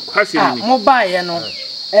ene no kwasem ni mo baaye no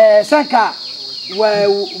sanka wa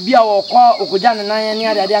bia wo kwa okogya ne nan ne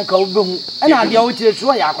ade anka obehu ena ade wo tire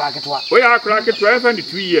so ya akra ketwa o ya akra ketwa even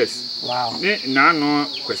 2 years wow ne na no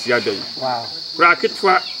kwasi adan wow akra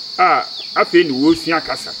ketwa afi ni wo sua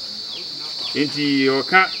kasa enti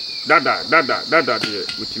oka dada de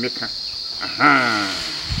utimeka aha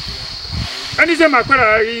ani se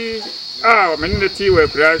makwara yi menene ti we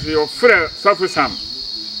praise your friend Sofu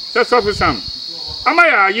Sam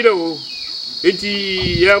amaya yire o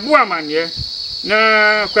enti ye bu amane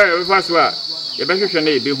na kwa e fa so a ye be hwehwe na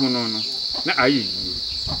ye be hu no na ayi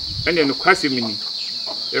ene no kwasem ni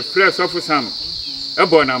e friend Sofu Sam e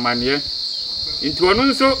bo na amane enti onu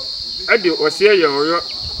nso ade ose ye oyo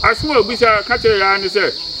aso obisa ka kire ya ne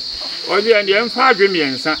se ozi ande emfa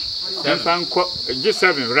adwemiensa emfa nko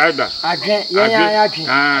G7 rider adwen ya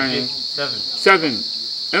 7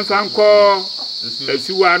 emfa nko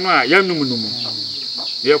asiwa no a yanumunumu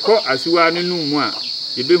ye ko asiwa no numu a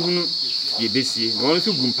ye behunu ye besie no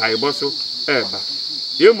nso gu mpaebo so eba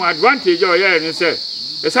ye mu advantage o ye ne se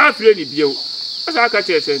e sa afre ni bio asa aka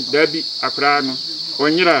chese dabi akra no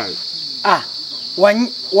onyira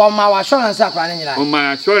wa ma wa assurance akra no nyira o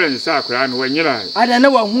ma assurance akra no wonyira ada na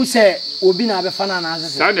wa hu se obi na abefa na na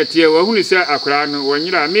asese sa na tie wa hu se akra no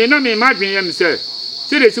wonyira me na me madwen yam se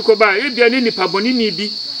sire sikoba e bia ne nipa boni ni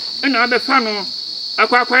bi na abefa no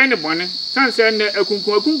akwa ne bone sanse ne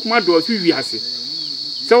akunkuma do so wiase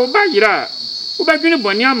se wo ba yira wo ba dwene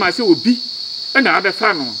bone ama se obi na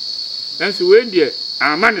abefa no enso we die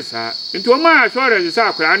amane sa nti o ma assurance sa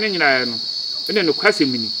akra no nyira no ene no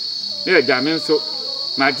kwasem ni na agame nso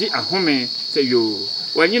maji ahome se yo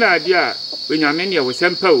wanyira ade a wenyame ne wo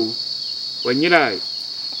sempa o wanyira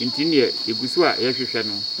nti ne egusu a ye hwehwe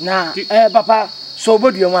no na papa so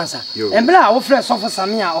bodu wansa embla wo frɛ sɔfo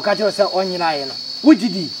same a ɔka kyerɛ sɛ onyira ye no wo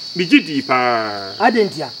gidi mi gidi pa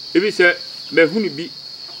adentia ebi sɛ mahunu bi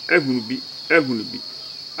ehunu bi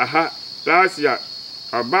aha lasia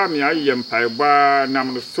aba mi ayɛ mpaebɔ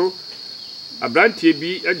nam no so abrantie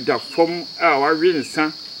bi ɛda fam a wawe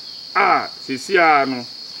nsa a sesia no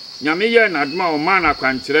nyame yɛ nadoma o ma na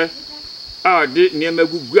kwankyerɛ a de nneɛma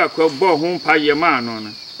gugu akɔ bɔ ho mpa yɛ ma no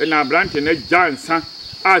no na abrantie na gya nsa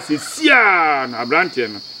a sesia na abrantie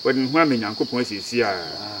no wɔde ho amenyankopɔn sesia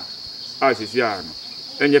a sesia no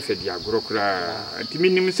enye fedi agoro kra ntimi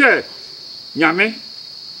nim sɛ nyame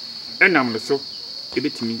enam no so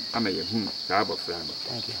ebetimi ama ye hu saa abofra no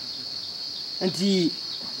thank you nti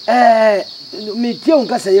me tie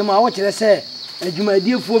Nkansah yema wo kyerɛ sɛ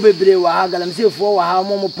adwumadiefuo bebre wa ha galamsefuo wa ha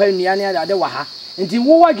mo pa nnua ne ade wa ha nti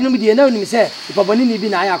wo wadwene mu die na onim sɛ nipabɔne ni bi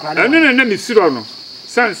na ayɛ akra ɛno na mesuro no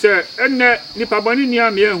san sɛ enne nipabɔne ni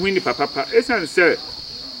am ye hu ni papa esan sɛ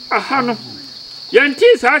aha no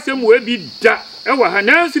yɛnti saa asɛm wo bi da ewa ha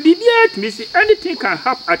nanso bibia tmisi anything can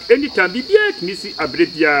happen at any time bibia tmisi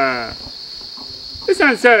abrebia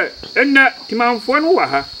esan sɛ enne timanfo no wa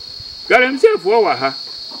ha galamsefuo wa ha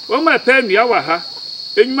o ma pa nnua wa ha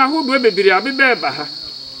enuma hodo bebre abebe ba ha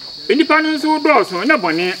enipa no nso dɔɔso na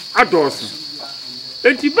bɔne adɔɔso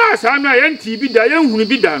enti ba saa no yɛnti bi da yɛnhunu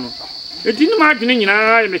bi da no enti no ma adwene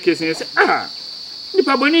nyinaa yɛ mekese sɛ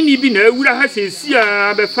nipa bɔne ni bi na awura ha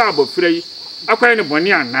sesia bɛfa abɔfra yi akwae ne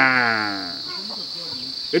bɔne ana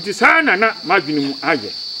enti saa na ma adwene mu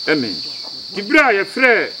ayɛ amen dibra yɛ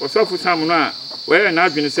frɛ ɔsɔfo sam no a wɔyɛ na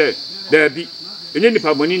adwene sɛ daabi enye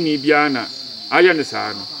nipa bɔne ni bia na ayɛ ne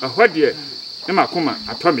saa no ɛhɔ deɛ ne makoma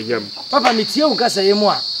atɔ me yam papa me tie Nkansah yemu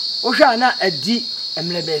a wo hwɛ na adi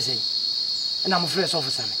emle bɛsɛ na mo frɛ sɔfo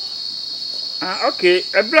same okay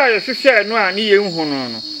ebra yɛ hwehwɛ no a ne yɛ hu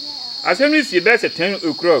no asɛm ni si bɛsɛ 10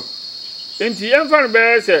 o'clock enti ɛmfa no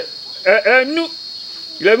bɛsɛ enu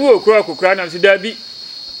 11 o'clock kura na sida bi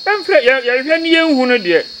ɛmfrɛ yɛ hwɛ ne yɛ hu no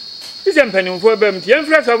deɛ isɛ mpanimfo bɛm tie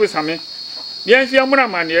ɛmfrɛ sɔfo same deɛ nsi amura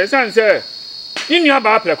man yɛ san sɛ ni nua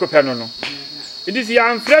ba apɛ ko pɛ no it is ya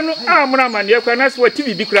amfrɛ no amura man yɛ kwa na so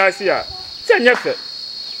TV bi kura se a sɛ nyɛ fɛ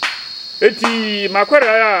eti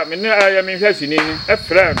makwara a me na ya me hwɛ suni ni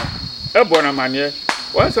ɛfrɛ no ɛbɔ na man yɛ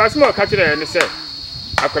wɔn so asɛm ɔka kyerɛ ne sɛ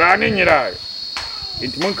akora ne nyira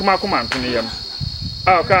enti mun kuma nto ne yam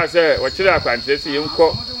a ɔka sɛ wɔkyerɛ akwankyerɛ sɛ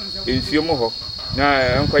yɛnkɔ ensuo mu hɔ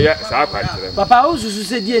na ɛnkɔyɛ saa akwankyerɛ papa wo susu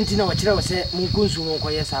sɛ die enti na wɔkyerɛ wɔ sɛ mun kɔ nsuo mu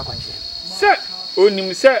nkɔyɛ saa akwankyerɛ sɛ onim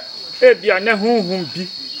sɛ ebia na honhom bi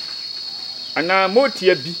ana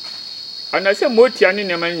motia bi ana sɛ motia ne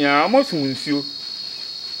nema nya amosum nsuo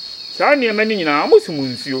saa nema ne nyina amosum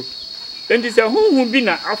nsuo enti sɛ honhom bi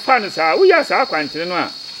na afa no saa wo ya saa akwankyerɛ no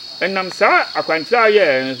a enam saa akwankyerɛ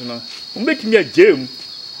ayɛ nso no umbetimi agem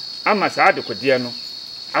ama saa de kodie no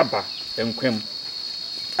aba enkwam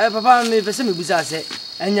papa me pese me busa sɛ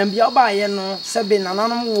anyam bia oba ye no sɛbe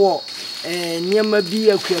nananom wo niema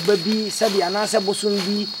bi akuaba bi sɛbe anase bosom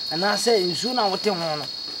bi anase nsuo na wote ho no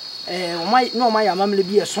no ma ya mamle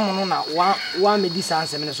bi esom no na wa medi saa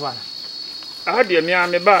nsɛm ne so ana ahade me a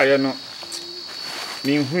me ba ye no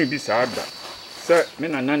me hu bi saa da sɛ me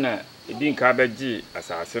nanana edi nka bagye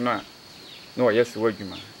asase no a na wo yeso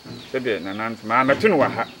adwuma sɛbe nanan ma meto no wa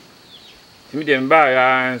ha timi de mba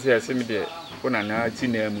ya sɛ sɛ me de wona na ti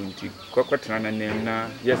na mu nti kokotena na nem na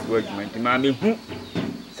yeso adwuma nti ma me hu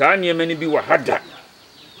saa niema ni bi wa ha da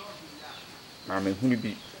ma me hu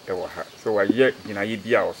bi ewa ha so wa ye gina ye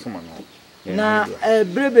bia osom no na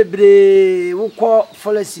bebre wokɔ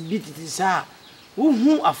policy bititi saa wo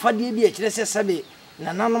hu afade bi e kyerɛ sɛ sɛbe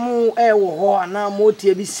nananom wo hɔ ana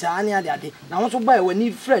motie bi saa ne ade na wo so ba e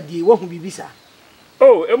wani fradi wo hu bibi saa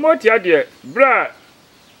oh emotia de bra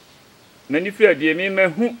na ni fradi me ma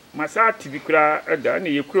hu masa tibi kura da na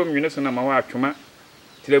ye kurom nwene so na ma wa atwoma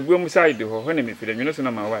tirabuo mu side hɔ na me fradi nwene so na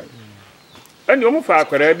ma wa ani o mu fa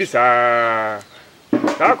akwara bi saa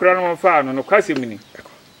saa akwara no fa no kwasem ni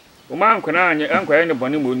o ma ankwana ankwaya ne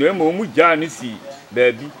bɔne mu no mu gya ne si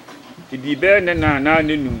baabi idi bɛ ne na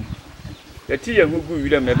nenum yati ya hugu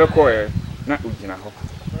wile me bekɔ na ogina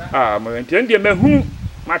hɔ mo enti ndie mahu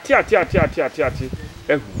mate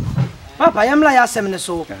ehu papa yamla ya asɛm ne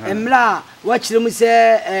so emla wa kyerɛ mu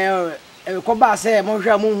sɛ kɔba sɛ mo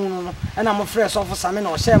hwɛ mo hu no na mo frɛ sɔfo same na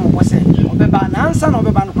ɔhyɛ mo bɔ sɛ ɔbɛba na ansa na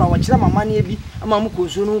ɔbɛba no kora wa kyerɛ mama ne bi ama mo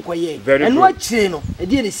kɔnsuo no nkɔyɛ ɛno akyerɛ no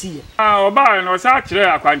ɛdie ne siye ɔba no ɔsa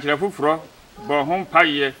kyerɛ akwankyerɛ foforɔ bɔ ho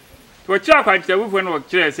mpaye to kyerɛ akwankyerɛ foforɔ no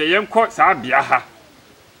ɔkyerɛ sɛ yɛnkɔ saa bia ha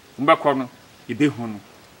mbɛkɔ no ibehu no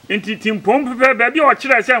enti timpom pepe ba bi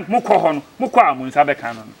ɔkyerɛ sɛ mo kɔ hɔ no mo kɔ amunsa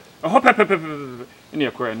bɛka no ho pepe ne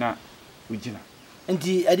yɛkɔ na ugina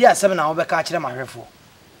nti edi asem na obeka akire mahwefo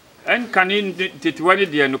en kani tetiwani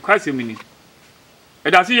de no kwasemini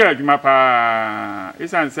edase ya adwuma pa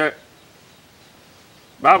isanse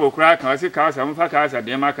babo kura kan se kaasa mfa kaasa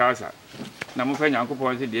de ma kaasa na mfa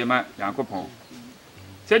nyankopon se de ma nyankopon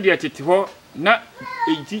se de tete ho na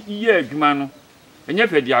eji iye adwuma no enye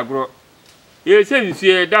fadi agro e se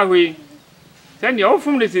nsue da hoi se ne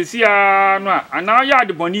ofum de sesia no ana ya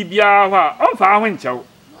de boni bia ho a omfa ho nchew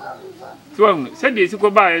so se de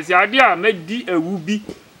siko ba e se ade a medi ewu bi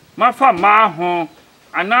mafa ma ho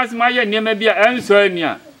anas ma ye niam bia enso ani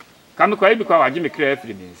a kam kwa bi kwa waje me kra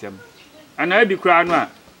afiri me nsem ana bi kra no a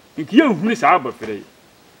nkiye nhunu sa abofere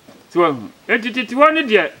so entititi woni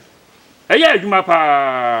de eye adwuma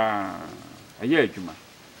pa eye adwuma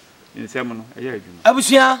nsem no eye adwuma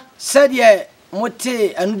abusua said ye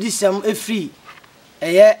mote anudisem efri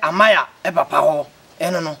eye amaya e papa ho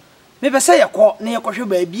eno no me pese ye ko na ye kohwe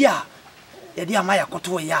ba bia ye di amaya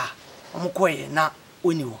koto ya omokoye na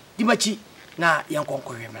oniwo dimachi na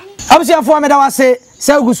yankonkohwe mra abusua fo ameda wase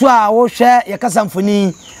sagusu a wo hwe ye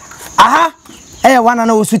kasamfoni aha wana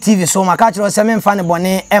na OWUSU TV so maka kire se memfa ne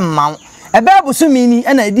bone emma ebe abusumi ni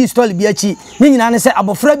na edi story bi achi ni nyina ne se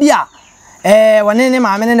abofra bi a wane ne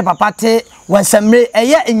maame ne papa te wansamre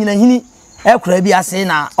eye enyina hini ekura bi ase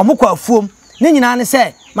na omukwa afuom ni nyina ne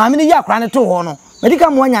se maame ne yi akura ne to ho no medika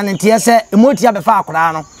mo anya ne nte se emoti abefa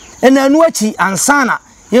akura no enanu achi ansana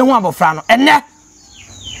ye hu abofra no enne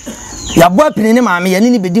ya bo pini ne maame ye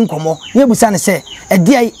ni bedi nkomo ye busa ne se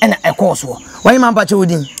ediai ena ekoso wani mamba che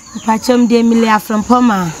odin Pacham de Emilia from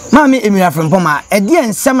Poma. Mammy Emilia from Poma, a dear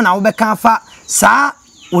and seven hour becafa, sa,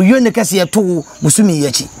 or you ne cassia to Busumi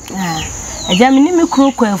Yachi. A Jamini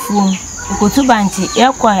crook fool, go to Banti,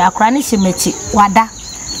 Elqua, a cranny cemetery, Wada,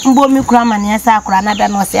 Mbomi Craman, yes, I cranada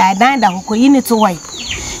no say I dined a hook in it away.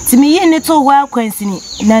 To me, in it all well, Quincy,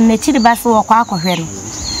 none the chili basso or quack of him.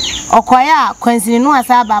 Or quaya, Quincy no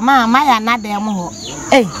asaba, Maya Nadamo.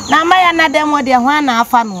 Eh, now Maya Nadamo, dear Juana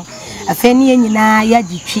Fano. Afeni nyina ya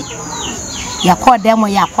ditwi ya kodemo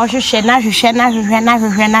ya kohwehwe na hwehwe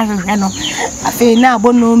no afeni na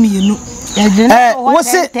abono mienu wo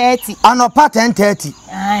se anopa 10:30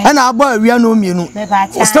 ana abo awia no mienu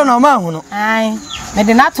still na ma hu no ai me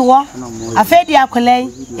de nato wo afedi akolai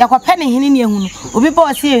ya kwapene hini ne ehunu obi ba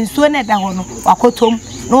o se ensuo na da ho no wakotom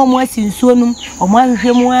na o mo asi ensuo num o mo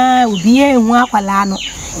ahwehwe mu a obi ehu akwala no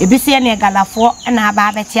ebi se ne galafo na aba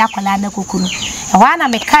abeti akwala na kokunu wana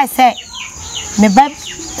me kai se me ba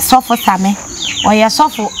sofo same oya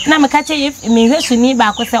sofo na me ka che me hwesu ni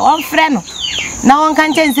ba ko se on frɛ no na on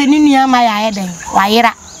kan che nse ni nua ma ya eden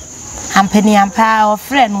wayera ampani ampa o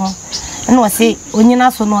frɛ no na o se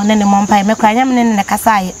onyina so no ne ne mompa me kwa nyam ne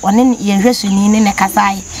kasaye one ye hwesu ni ne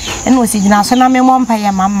kasaye na o se gina so na me mompa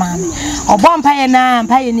ye mamma me obo mpa ye na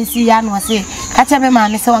mpa ye ni si ya na o se ka che me ma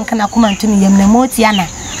me se won kana kuma ntumi yem na moti ana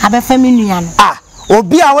abefa me nua no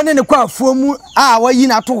obi a wone ne kwa afuomu a wayi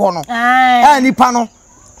na to ho no nipa no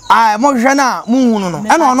mo hwe na mu hunu no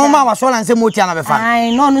ena ono ma waso lan se moti ana befa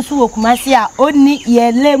no no so wokumasi a oni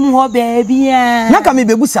ye lemu ho baabia na ka me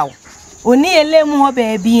bebusa wo oni ye lemu ho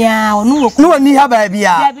baabia onu woku no oni ha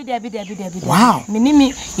baabia dabi wow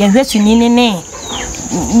minimi ye hwesu ni ne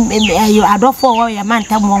ayo adofo wo ye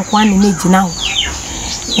manta mo nko an ne gina ho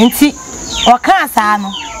enti o kan sa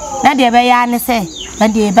no na de be ya ne se na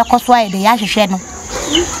de be koso aye de ya hwehwe no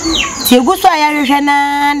ti eguso aya hwehwe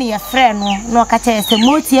na ne ye frɛ no no ka che se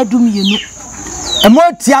moti adum yenu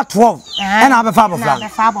emoti a 12 na abefa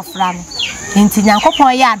abofra no enti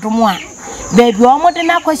nyankopon ya adom a baby omo de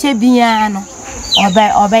na kwahye bia no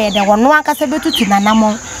obe ye de wono akasa betutu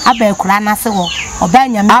nanamo aba ekura na se wo oba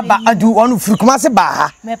nyame aba adu onu furukuma se ba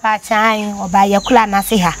ha me pa chan oba ye kula na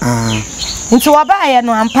se ha nti oba ye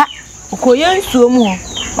no ampa okoye nsuo mu ho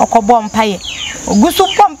okobo mpa ye ogusu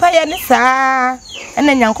pompa ye ni saa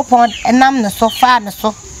ena nyankopon enam ne so fa ne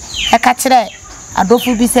so e ka kire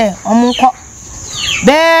adofu bi se omunko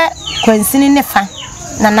be kwansini ne fa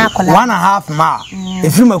na akola 1.5 mile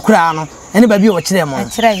efiri makura no ene ba bi o kire mo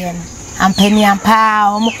kire ye ampani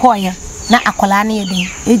ampa omukoye na akola na ye den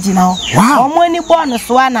ejina ho omo ani bo no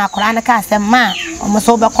so na akola na ka asem ma omo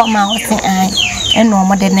so be koma ho se an eno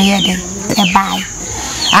omo de na ye den e bai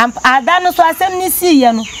adano so asem ni si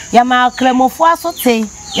ye no ya ma kremofo asote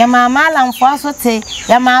ya ma malamfo asote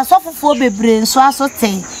ya ma asofofo bebre nso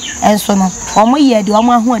asote enso no omo ye de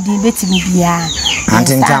omo ahoodin betimi bia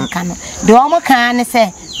antintam de omo kan ne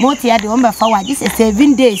se motia de omo befa wa just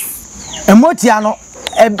 7 days emotia no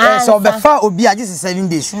so befa obi a just 7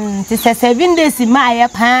 days ti 7 days ma ya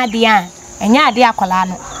pa de a enya ade akola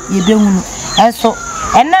no ye behunu enso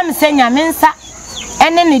enam se nyame nsa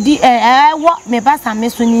ene ne di ewo me basa me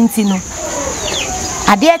so ni nti no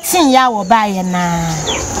ade tin ya wo ba ye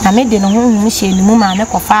na me de no honhum hye ni mu ma me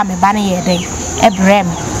kofa me ba ne ye den ebrem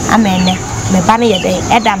amene me ba ne ye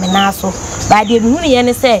den eda me na so ba de me hunu ye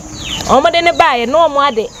ne se omode ne ba ye no mo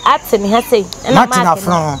ade ate me ha sei na ma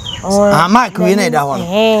from Mike we na da ho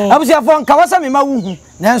no abusia fo nka wasa me ma wuhu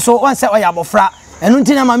nanso won se oya abofra enu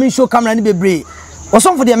ntina ma me show camera ni bebre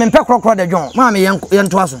osomfo de me mpe krokro de dwon ma me ye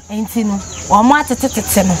nto aso enti no wo mo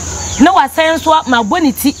atetete no na wasen so ma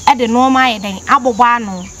boniti ede no ma ye den abobo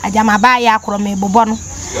ano ajama ba ya akro me bobo no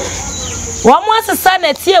wo mo asesa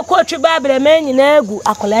na tie ko atwi babere ma nyina agu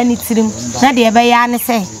akola ni tirim na de ebe ya ne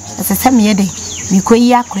se asesa me ye de mi ko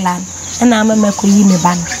yi akola na ama ma ko yi me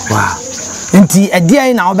ban wow enti ede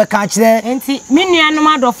ai na obeka kire enti me nuanom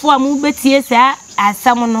adofo amu betie sa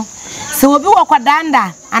asam no se obi wo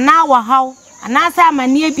kwadanda ana wa haw ana sa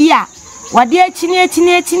amanie bi a wade achini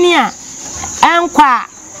a enkwa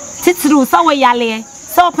titiru sa wo yale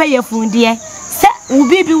sa wo peye fundie se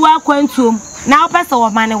ubi bi wa kwantuom na wo pesa wo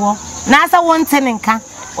mane wo na sa wo ntene nka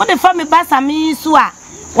wo de fa me basa mi su a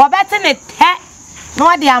wo bete ne te na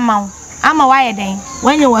wo de ama wa ye den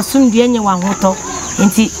wanye wasumdie nye wa hoto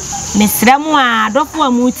enti mesremu a adofo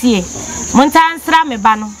amutie monta nsra me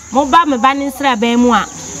ba no mo ba me ba ne nsra ba mu a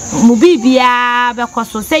mu bibia be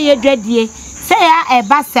koso se ye dwadie se ya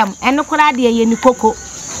ebasem ene kura de ye ni koko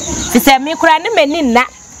se me kura ne meni na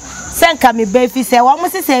senka me ba fi se wo mo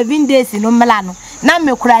se 7 days no mla no na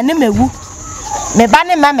me kura ne mewu me ba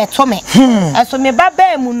ne ma meto me eso me ba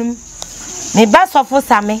ba emu no me ba sofo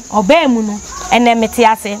same oba emu no ene meti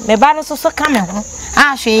ase me ba no so ka me ho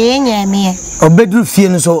ahwe ye nya me obedru fie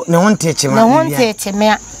no so ne wonte chema ne wonte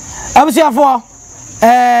chema abusiafo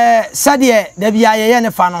sade da bia ye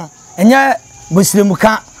ne fa no enye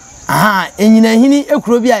boslemuka aha enyina hini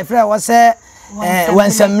ekuro bia efra wo se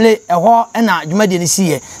wansamle eho na dwumade ne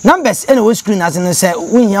siye numbers ene wo screen as no se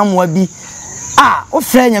wohia moa bi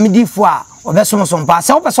ofra nyamedifo a obesomsompa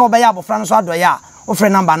se wo pese obeya abofra no so adoya ofra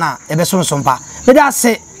number na ebesomsompa beda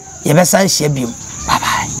ase ye besa hia biom bye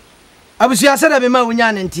bye abusia se da be ma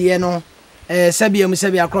wonya ne ntiye no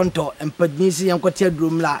sabia kronto empadnisi yankwati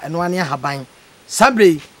adrom la eno ane haban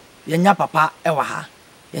sabre yenya papa ewa ha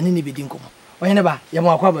yene ni bedi nkomo oyene ba ye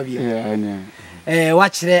mo akwa ba bi wa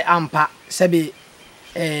kire ampa sabe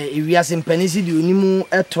ewiase mpanisi di onimu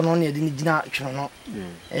eto no ne de ni gina tweno no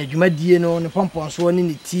dwumadie no ne pompon so ne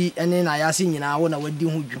ne ti ene na yase nyina wo na wadi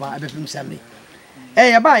hu dwuma abepem sambe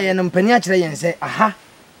ye ba ye no mpani a kire yense aha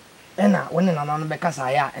ena woni na no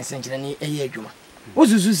bekasa ya ensenkire ni eye adwuma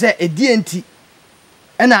osusu se edienti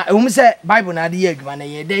ena ewum se bible na ade ye adwuma na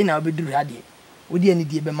ye dey na obeduru ade odi ani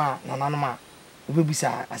die be ma nananoma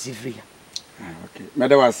obebusa asifri okay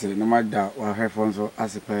medawase no magda wa hefonso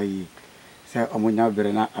asipa yi se omunya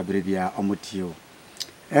bere na abrebia omotio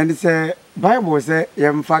and se bible se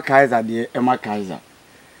yemfa kaiser de ema kaiser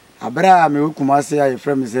abra me wukuma se ya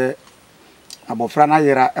frem se abofra na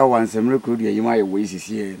yera e wansemre kodu yima ye wo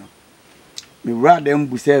isisie no me wura dem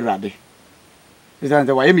busa rade bisa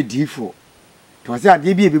nse wa yemi difo to se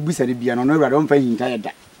ade bi ebebusa de bia no no rade omfa hinta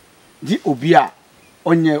yeda di obi a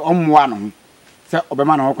onye omwa no se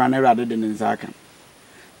obema na hokwan na rade de nsa aka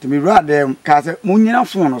to me rade ka se munyina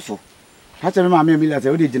fon no so ha se me ma me la se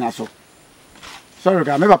odi gina so sorry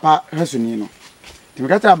ka me papa hasuni no to me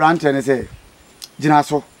ka ta brante ne se gina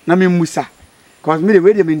so na me musa cause me de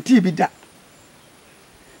we de me nti bi da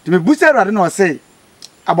to me busa rade no say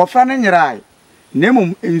abofra na nyirai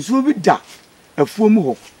nemum ensuo bi da afuo mu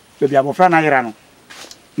ho be abofra na yera no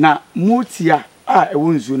na motia a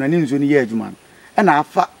ewo nsuo na ne nsuo ne ye adwuma e na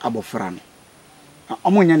afa abofra no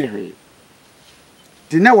omunya ne hwe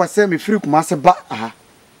ti na wase me firi kuma se ba aha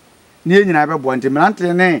ne nyina be bo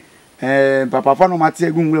ntemrante ne papa fa no mate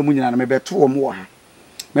agunwura mu nyina na me beto wo mo ha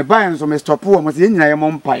me ba enso me stop wo mo se nyina ye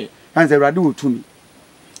mo mpai kan se awrade otumi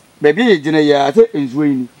bebi ye gina ya se nsuo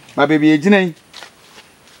yi ba bebi ye gina yi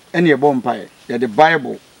ene ye bo mpai ya the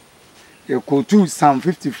bible e ko to Psalm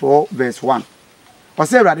 54 verse 1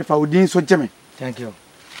 pase awrade fa odin so geme thank you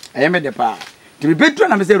ayeme de pa ti be betu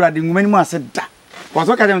na me se awrade ngumani mu ase da ko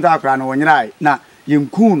so ka dem ta akra na wonyirai na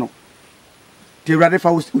yenku no ti awrade fa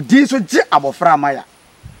odin so ge abofra maya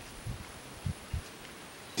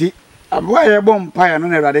ti aboa ye bo mpai no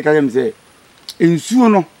na awrade ka dem se ensuo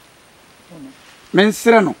no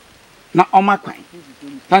mensere no na omakwan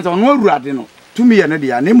tanse ono awrade no tumi ye no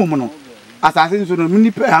dia na emom no asase nso no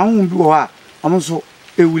nipa ahun bi wo ha omonso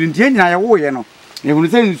ewuri ntie nyina ye wo ye no ehunu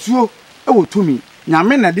se nsuo ewo tumi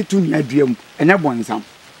nyame na de tumi aduam enye bonsam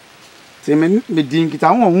se me din kita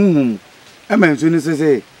ho hunhum e ma nsuo ni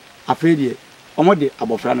se afedie omode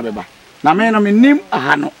abofra no beba na me no me nim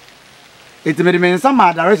aha no etimede me nsama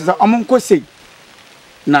adare se omonko sei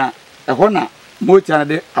na eho na motia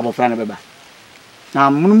de abofra na beba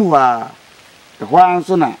na munum wa ehwa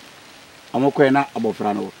nso na omokwe na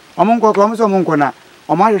abofra no omonko ko omso omonko na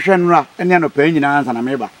omahwehwe nura ene no pa nyina ansa na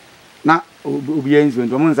meba na obi enzo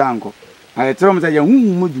ndo omonza anko ayetro mza ye huhu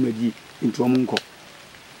modumadi nto omonko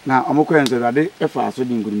na omokwe nzo rade efa so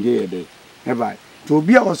di ngurunje ye de eba to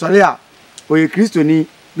obi a osore a oye kristoni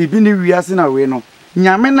bibi ni wiase na we no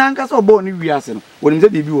nyame na nka so bo ni wiase no wonim se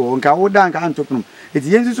bibi wo nka wo da nka antopnom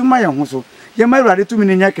eti yensu ma ye ho so ye ma rade tumi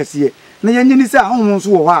ni nya kese na ye nyini se ahom so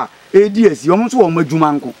wo ha edi asi omon so wo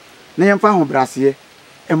madwuma nko na ye mfa ho brase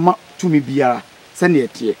emma tumi biara se ne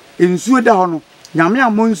etie ensuo da ho no nyame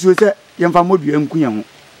amon nsuo se ye mfa modua nku ye ho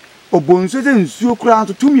obonsuo se nsuo kura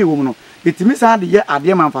nto tumi wo mu no etimi sa de ye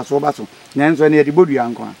ade manfa so ba so na enso ne ye de bodua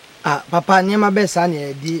nko papa ne ma be sa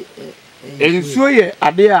ne di ensuo ye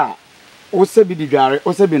ade a o se bi di dware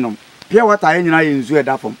o se bi nom pia wata ye nyina ye nsuo e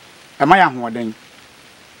da fom e ma ya hoden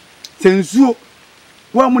se nsuo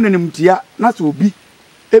wa mu nanim tia na so obi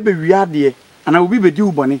ebe wi ade ana obi be di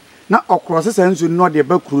ubone na okrose se nsuo no de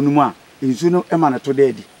ba kuru no mu a nsuo no e ma na to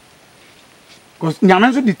dedi cause nyame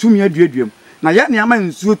nso di tumi aduaduam na ye nyama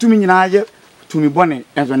nsuo tumi nyina ye tumi bone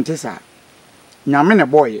enso ntesa nyame ne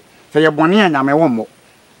boye se ye bone ya nyame wo mo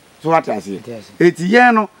so what I say eti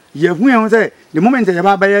ye no ye hu ye say the moment ye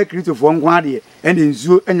ba ya Christopher nko ade and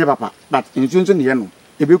nsuo enye papa but nsuo nso ne ye no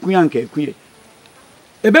ebeku ya nka ekuye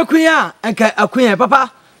anka akuye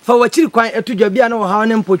papa fa wachiri kwan etudwa bia na wo ha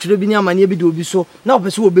ne mpotwire bi ni amane bi de obi so na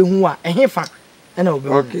opese obehu a ehefa na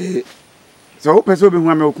obehu okay so opese obehu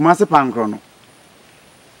a me Kumase pankro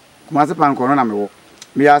no na me wo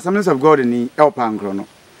me Assemblies of God ni el pankro no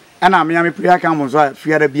ana me ya me prayer kan mo so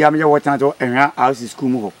fiara bia me ye wo chan to ehwa house school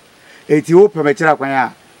mu ho eti wo pe me kira kwan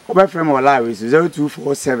a oba frame mo live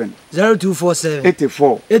 0247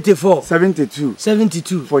 84 72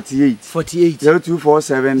 48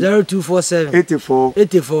 0247 84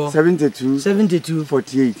 72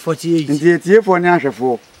 48 ndiye fo ne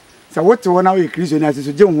ahwefo sa wote wona we Kristo na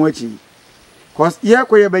so je ho achi cause ye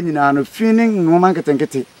koye ba nyina no feeling no man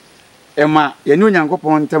ketenkete ema ye ne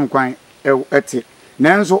onyankopon ntem kwan ete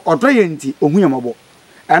nanso odo ye nti ohu yemabo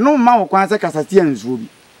eno ma wo kwan se kasate anzuo bi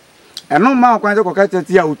eno ma wo kwan se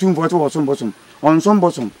kokatete ya otumfo to wosom bosom onsom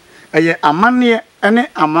bosom eye amane ene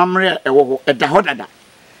amamre ewo ho eda ho dada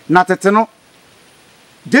na tete no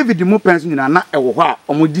David mo penso nyina na ewo ho a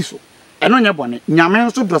omodi so eno nye bone nyame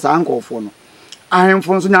nso do sa ankofo no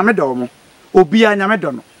ahemfo nso nyame do mo obi a nyame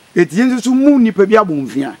do no etie nso mu nipa bi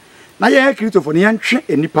abomfia na ye Christopher ne yentwe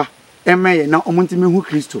enipa emeye na omontime hu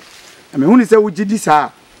Kristo ame hu ni se wugidi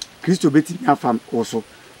sa Kristo beti afam oso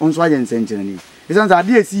onso aye nsenkyene ni esanza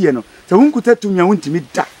ade esiye no se wunkuta tumya wuntimi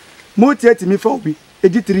da moti atimi fa obi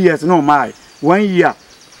edi 3 years no mai 1 year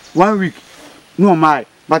 1 week no mai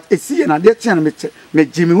but esiye na de tian me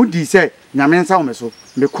jimi hu di se nyame nsa wo me so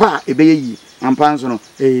me kwa ebeye yi ampa nso no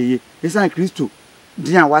esan Kristo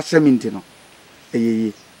dia wa hyeminti no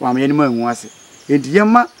wa me yanima hu ase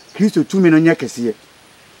ediyema Kristo tumi no nya kese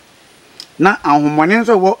na ahomone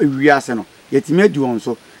nso wo ewiase no yetimi adi won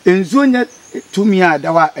so enzuo nya tumi a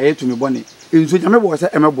dawa tumi bone enzuo nya me bo se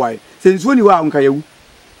emeboae se enzuo ni wa anka yewu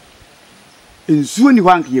enzuo ni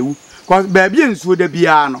wa anka yewu cause baabi enzuo da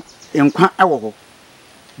bia no enkwa ewo ho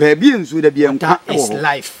baabi enzuo da bia enkwa ewo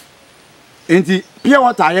ho life enti pure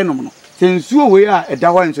water ayenom no se enzuo we a eda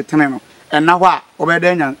ho enso tene no ena ho a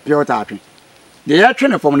obeda nya pure water atwe de ye twe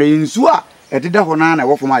ne fom na enzuo a ededa ho na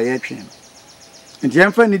ewo fom a ye twe enti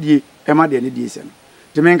emfa ni die ema de ne die se no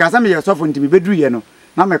te me nkasa me ye sofo ntimi bedru ye no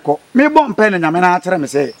na meko me bom pe na nyame na atere me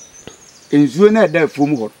se enzuo na eda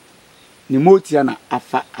afum ho ni motia na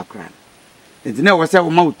afa akran enti na wo se wo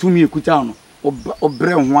ma utumi ekuta no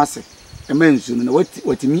obre ho ase ema enzuo no na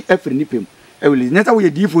watimi afiri ni pem ewili neta wo ye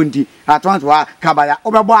difo nti atwanto wa kabaya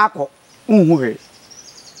obebo akọ unhu he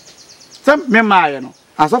se me maaye no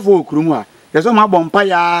asofo okurum ha yeso ma bompa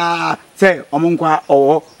ya se omonkwa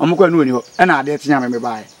owo omonkwa no ni ho na ade tinya me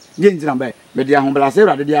baaye je ntina ba me de ahoblase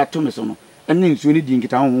urade de ato me so no ene nsuo ni di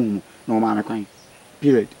nkita ho na o ma me kwan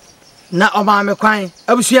period na o ma me kwan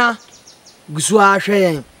abusua gusu ahwe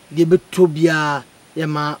yen de beto bia ye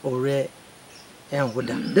ma ore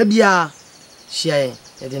enhoda da bia hia yen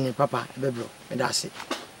ye de ne papa ebebro me da se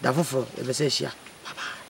da foforo ebe se hia